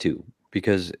say this too,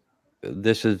 because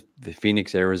this is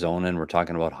Phoenix, Arizona, and we're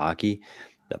talking about hockey.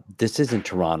 This isn't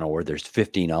Toronto where there's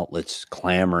 15 outlets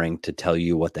clamoring to tell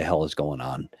you what the hell is going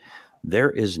on.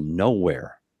 There is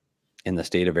nowhere in the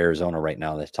state of Arizona right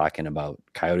now that's talking about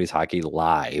Coyotes hockey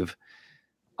live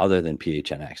other than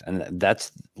PHNX. And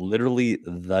that's literally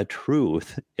the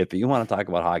truth. If you want to talk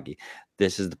about hockey,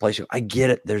 this is the place. I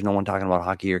get it. There's no one talking about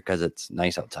hockey here because it's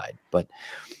nice outside. But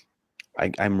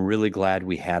I'm really glad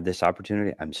we had this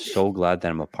opportunity. I'm so glad that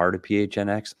I'm a part of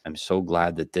PHNX. I'm so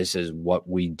glad that this is what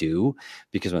we do,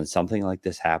 because when something like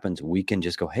this happens, we can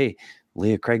just go, hey,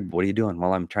 Leah, Craig, what are you doing?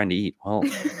 Well, I'm trying to eat. Well,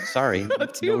 sorry.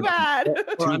 Too bad.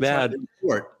 Too bad.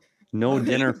 No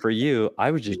dinner for you.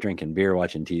 I was just drinking beer,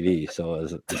 watching TV, so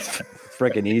it's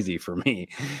freaking easy for me.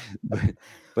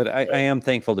 But I am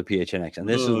thankful to PHNX, and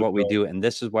this is what we do, and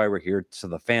this is why we're here, so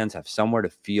the fans have somewhere to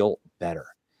feel better,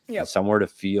 somewhere to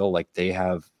feel like they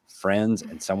have friends,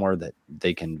 and somewhere that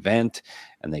they can vent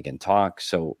and they can talk.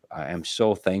 So I am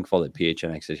so thankful that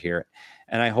PHNX is here,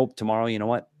 and I hope tomorrow, you know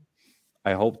what?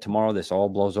 I hope tomorrow this all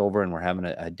blows over and we're having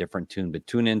a different tune. But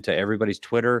tune into everybody's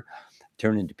Twitter.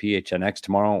 Turn into PHNX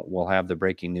tomorrow. We'll have the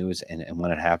breaking news, and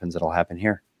when it happens, it'll happen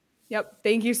here. Yep.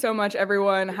 Thank you so much,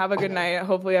 everyone. Have a good night.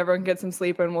 Hopefully everyone gets some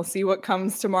sleep, and we'll see what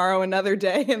comes tomorrow. Another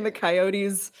day in the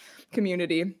Coyotes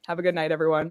community. Have a good night, everyone.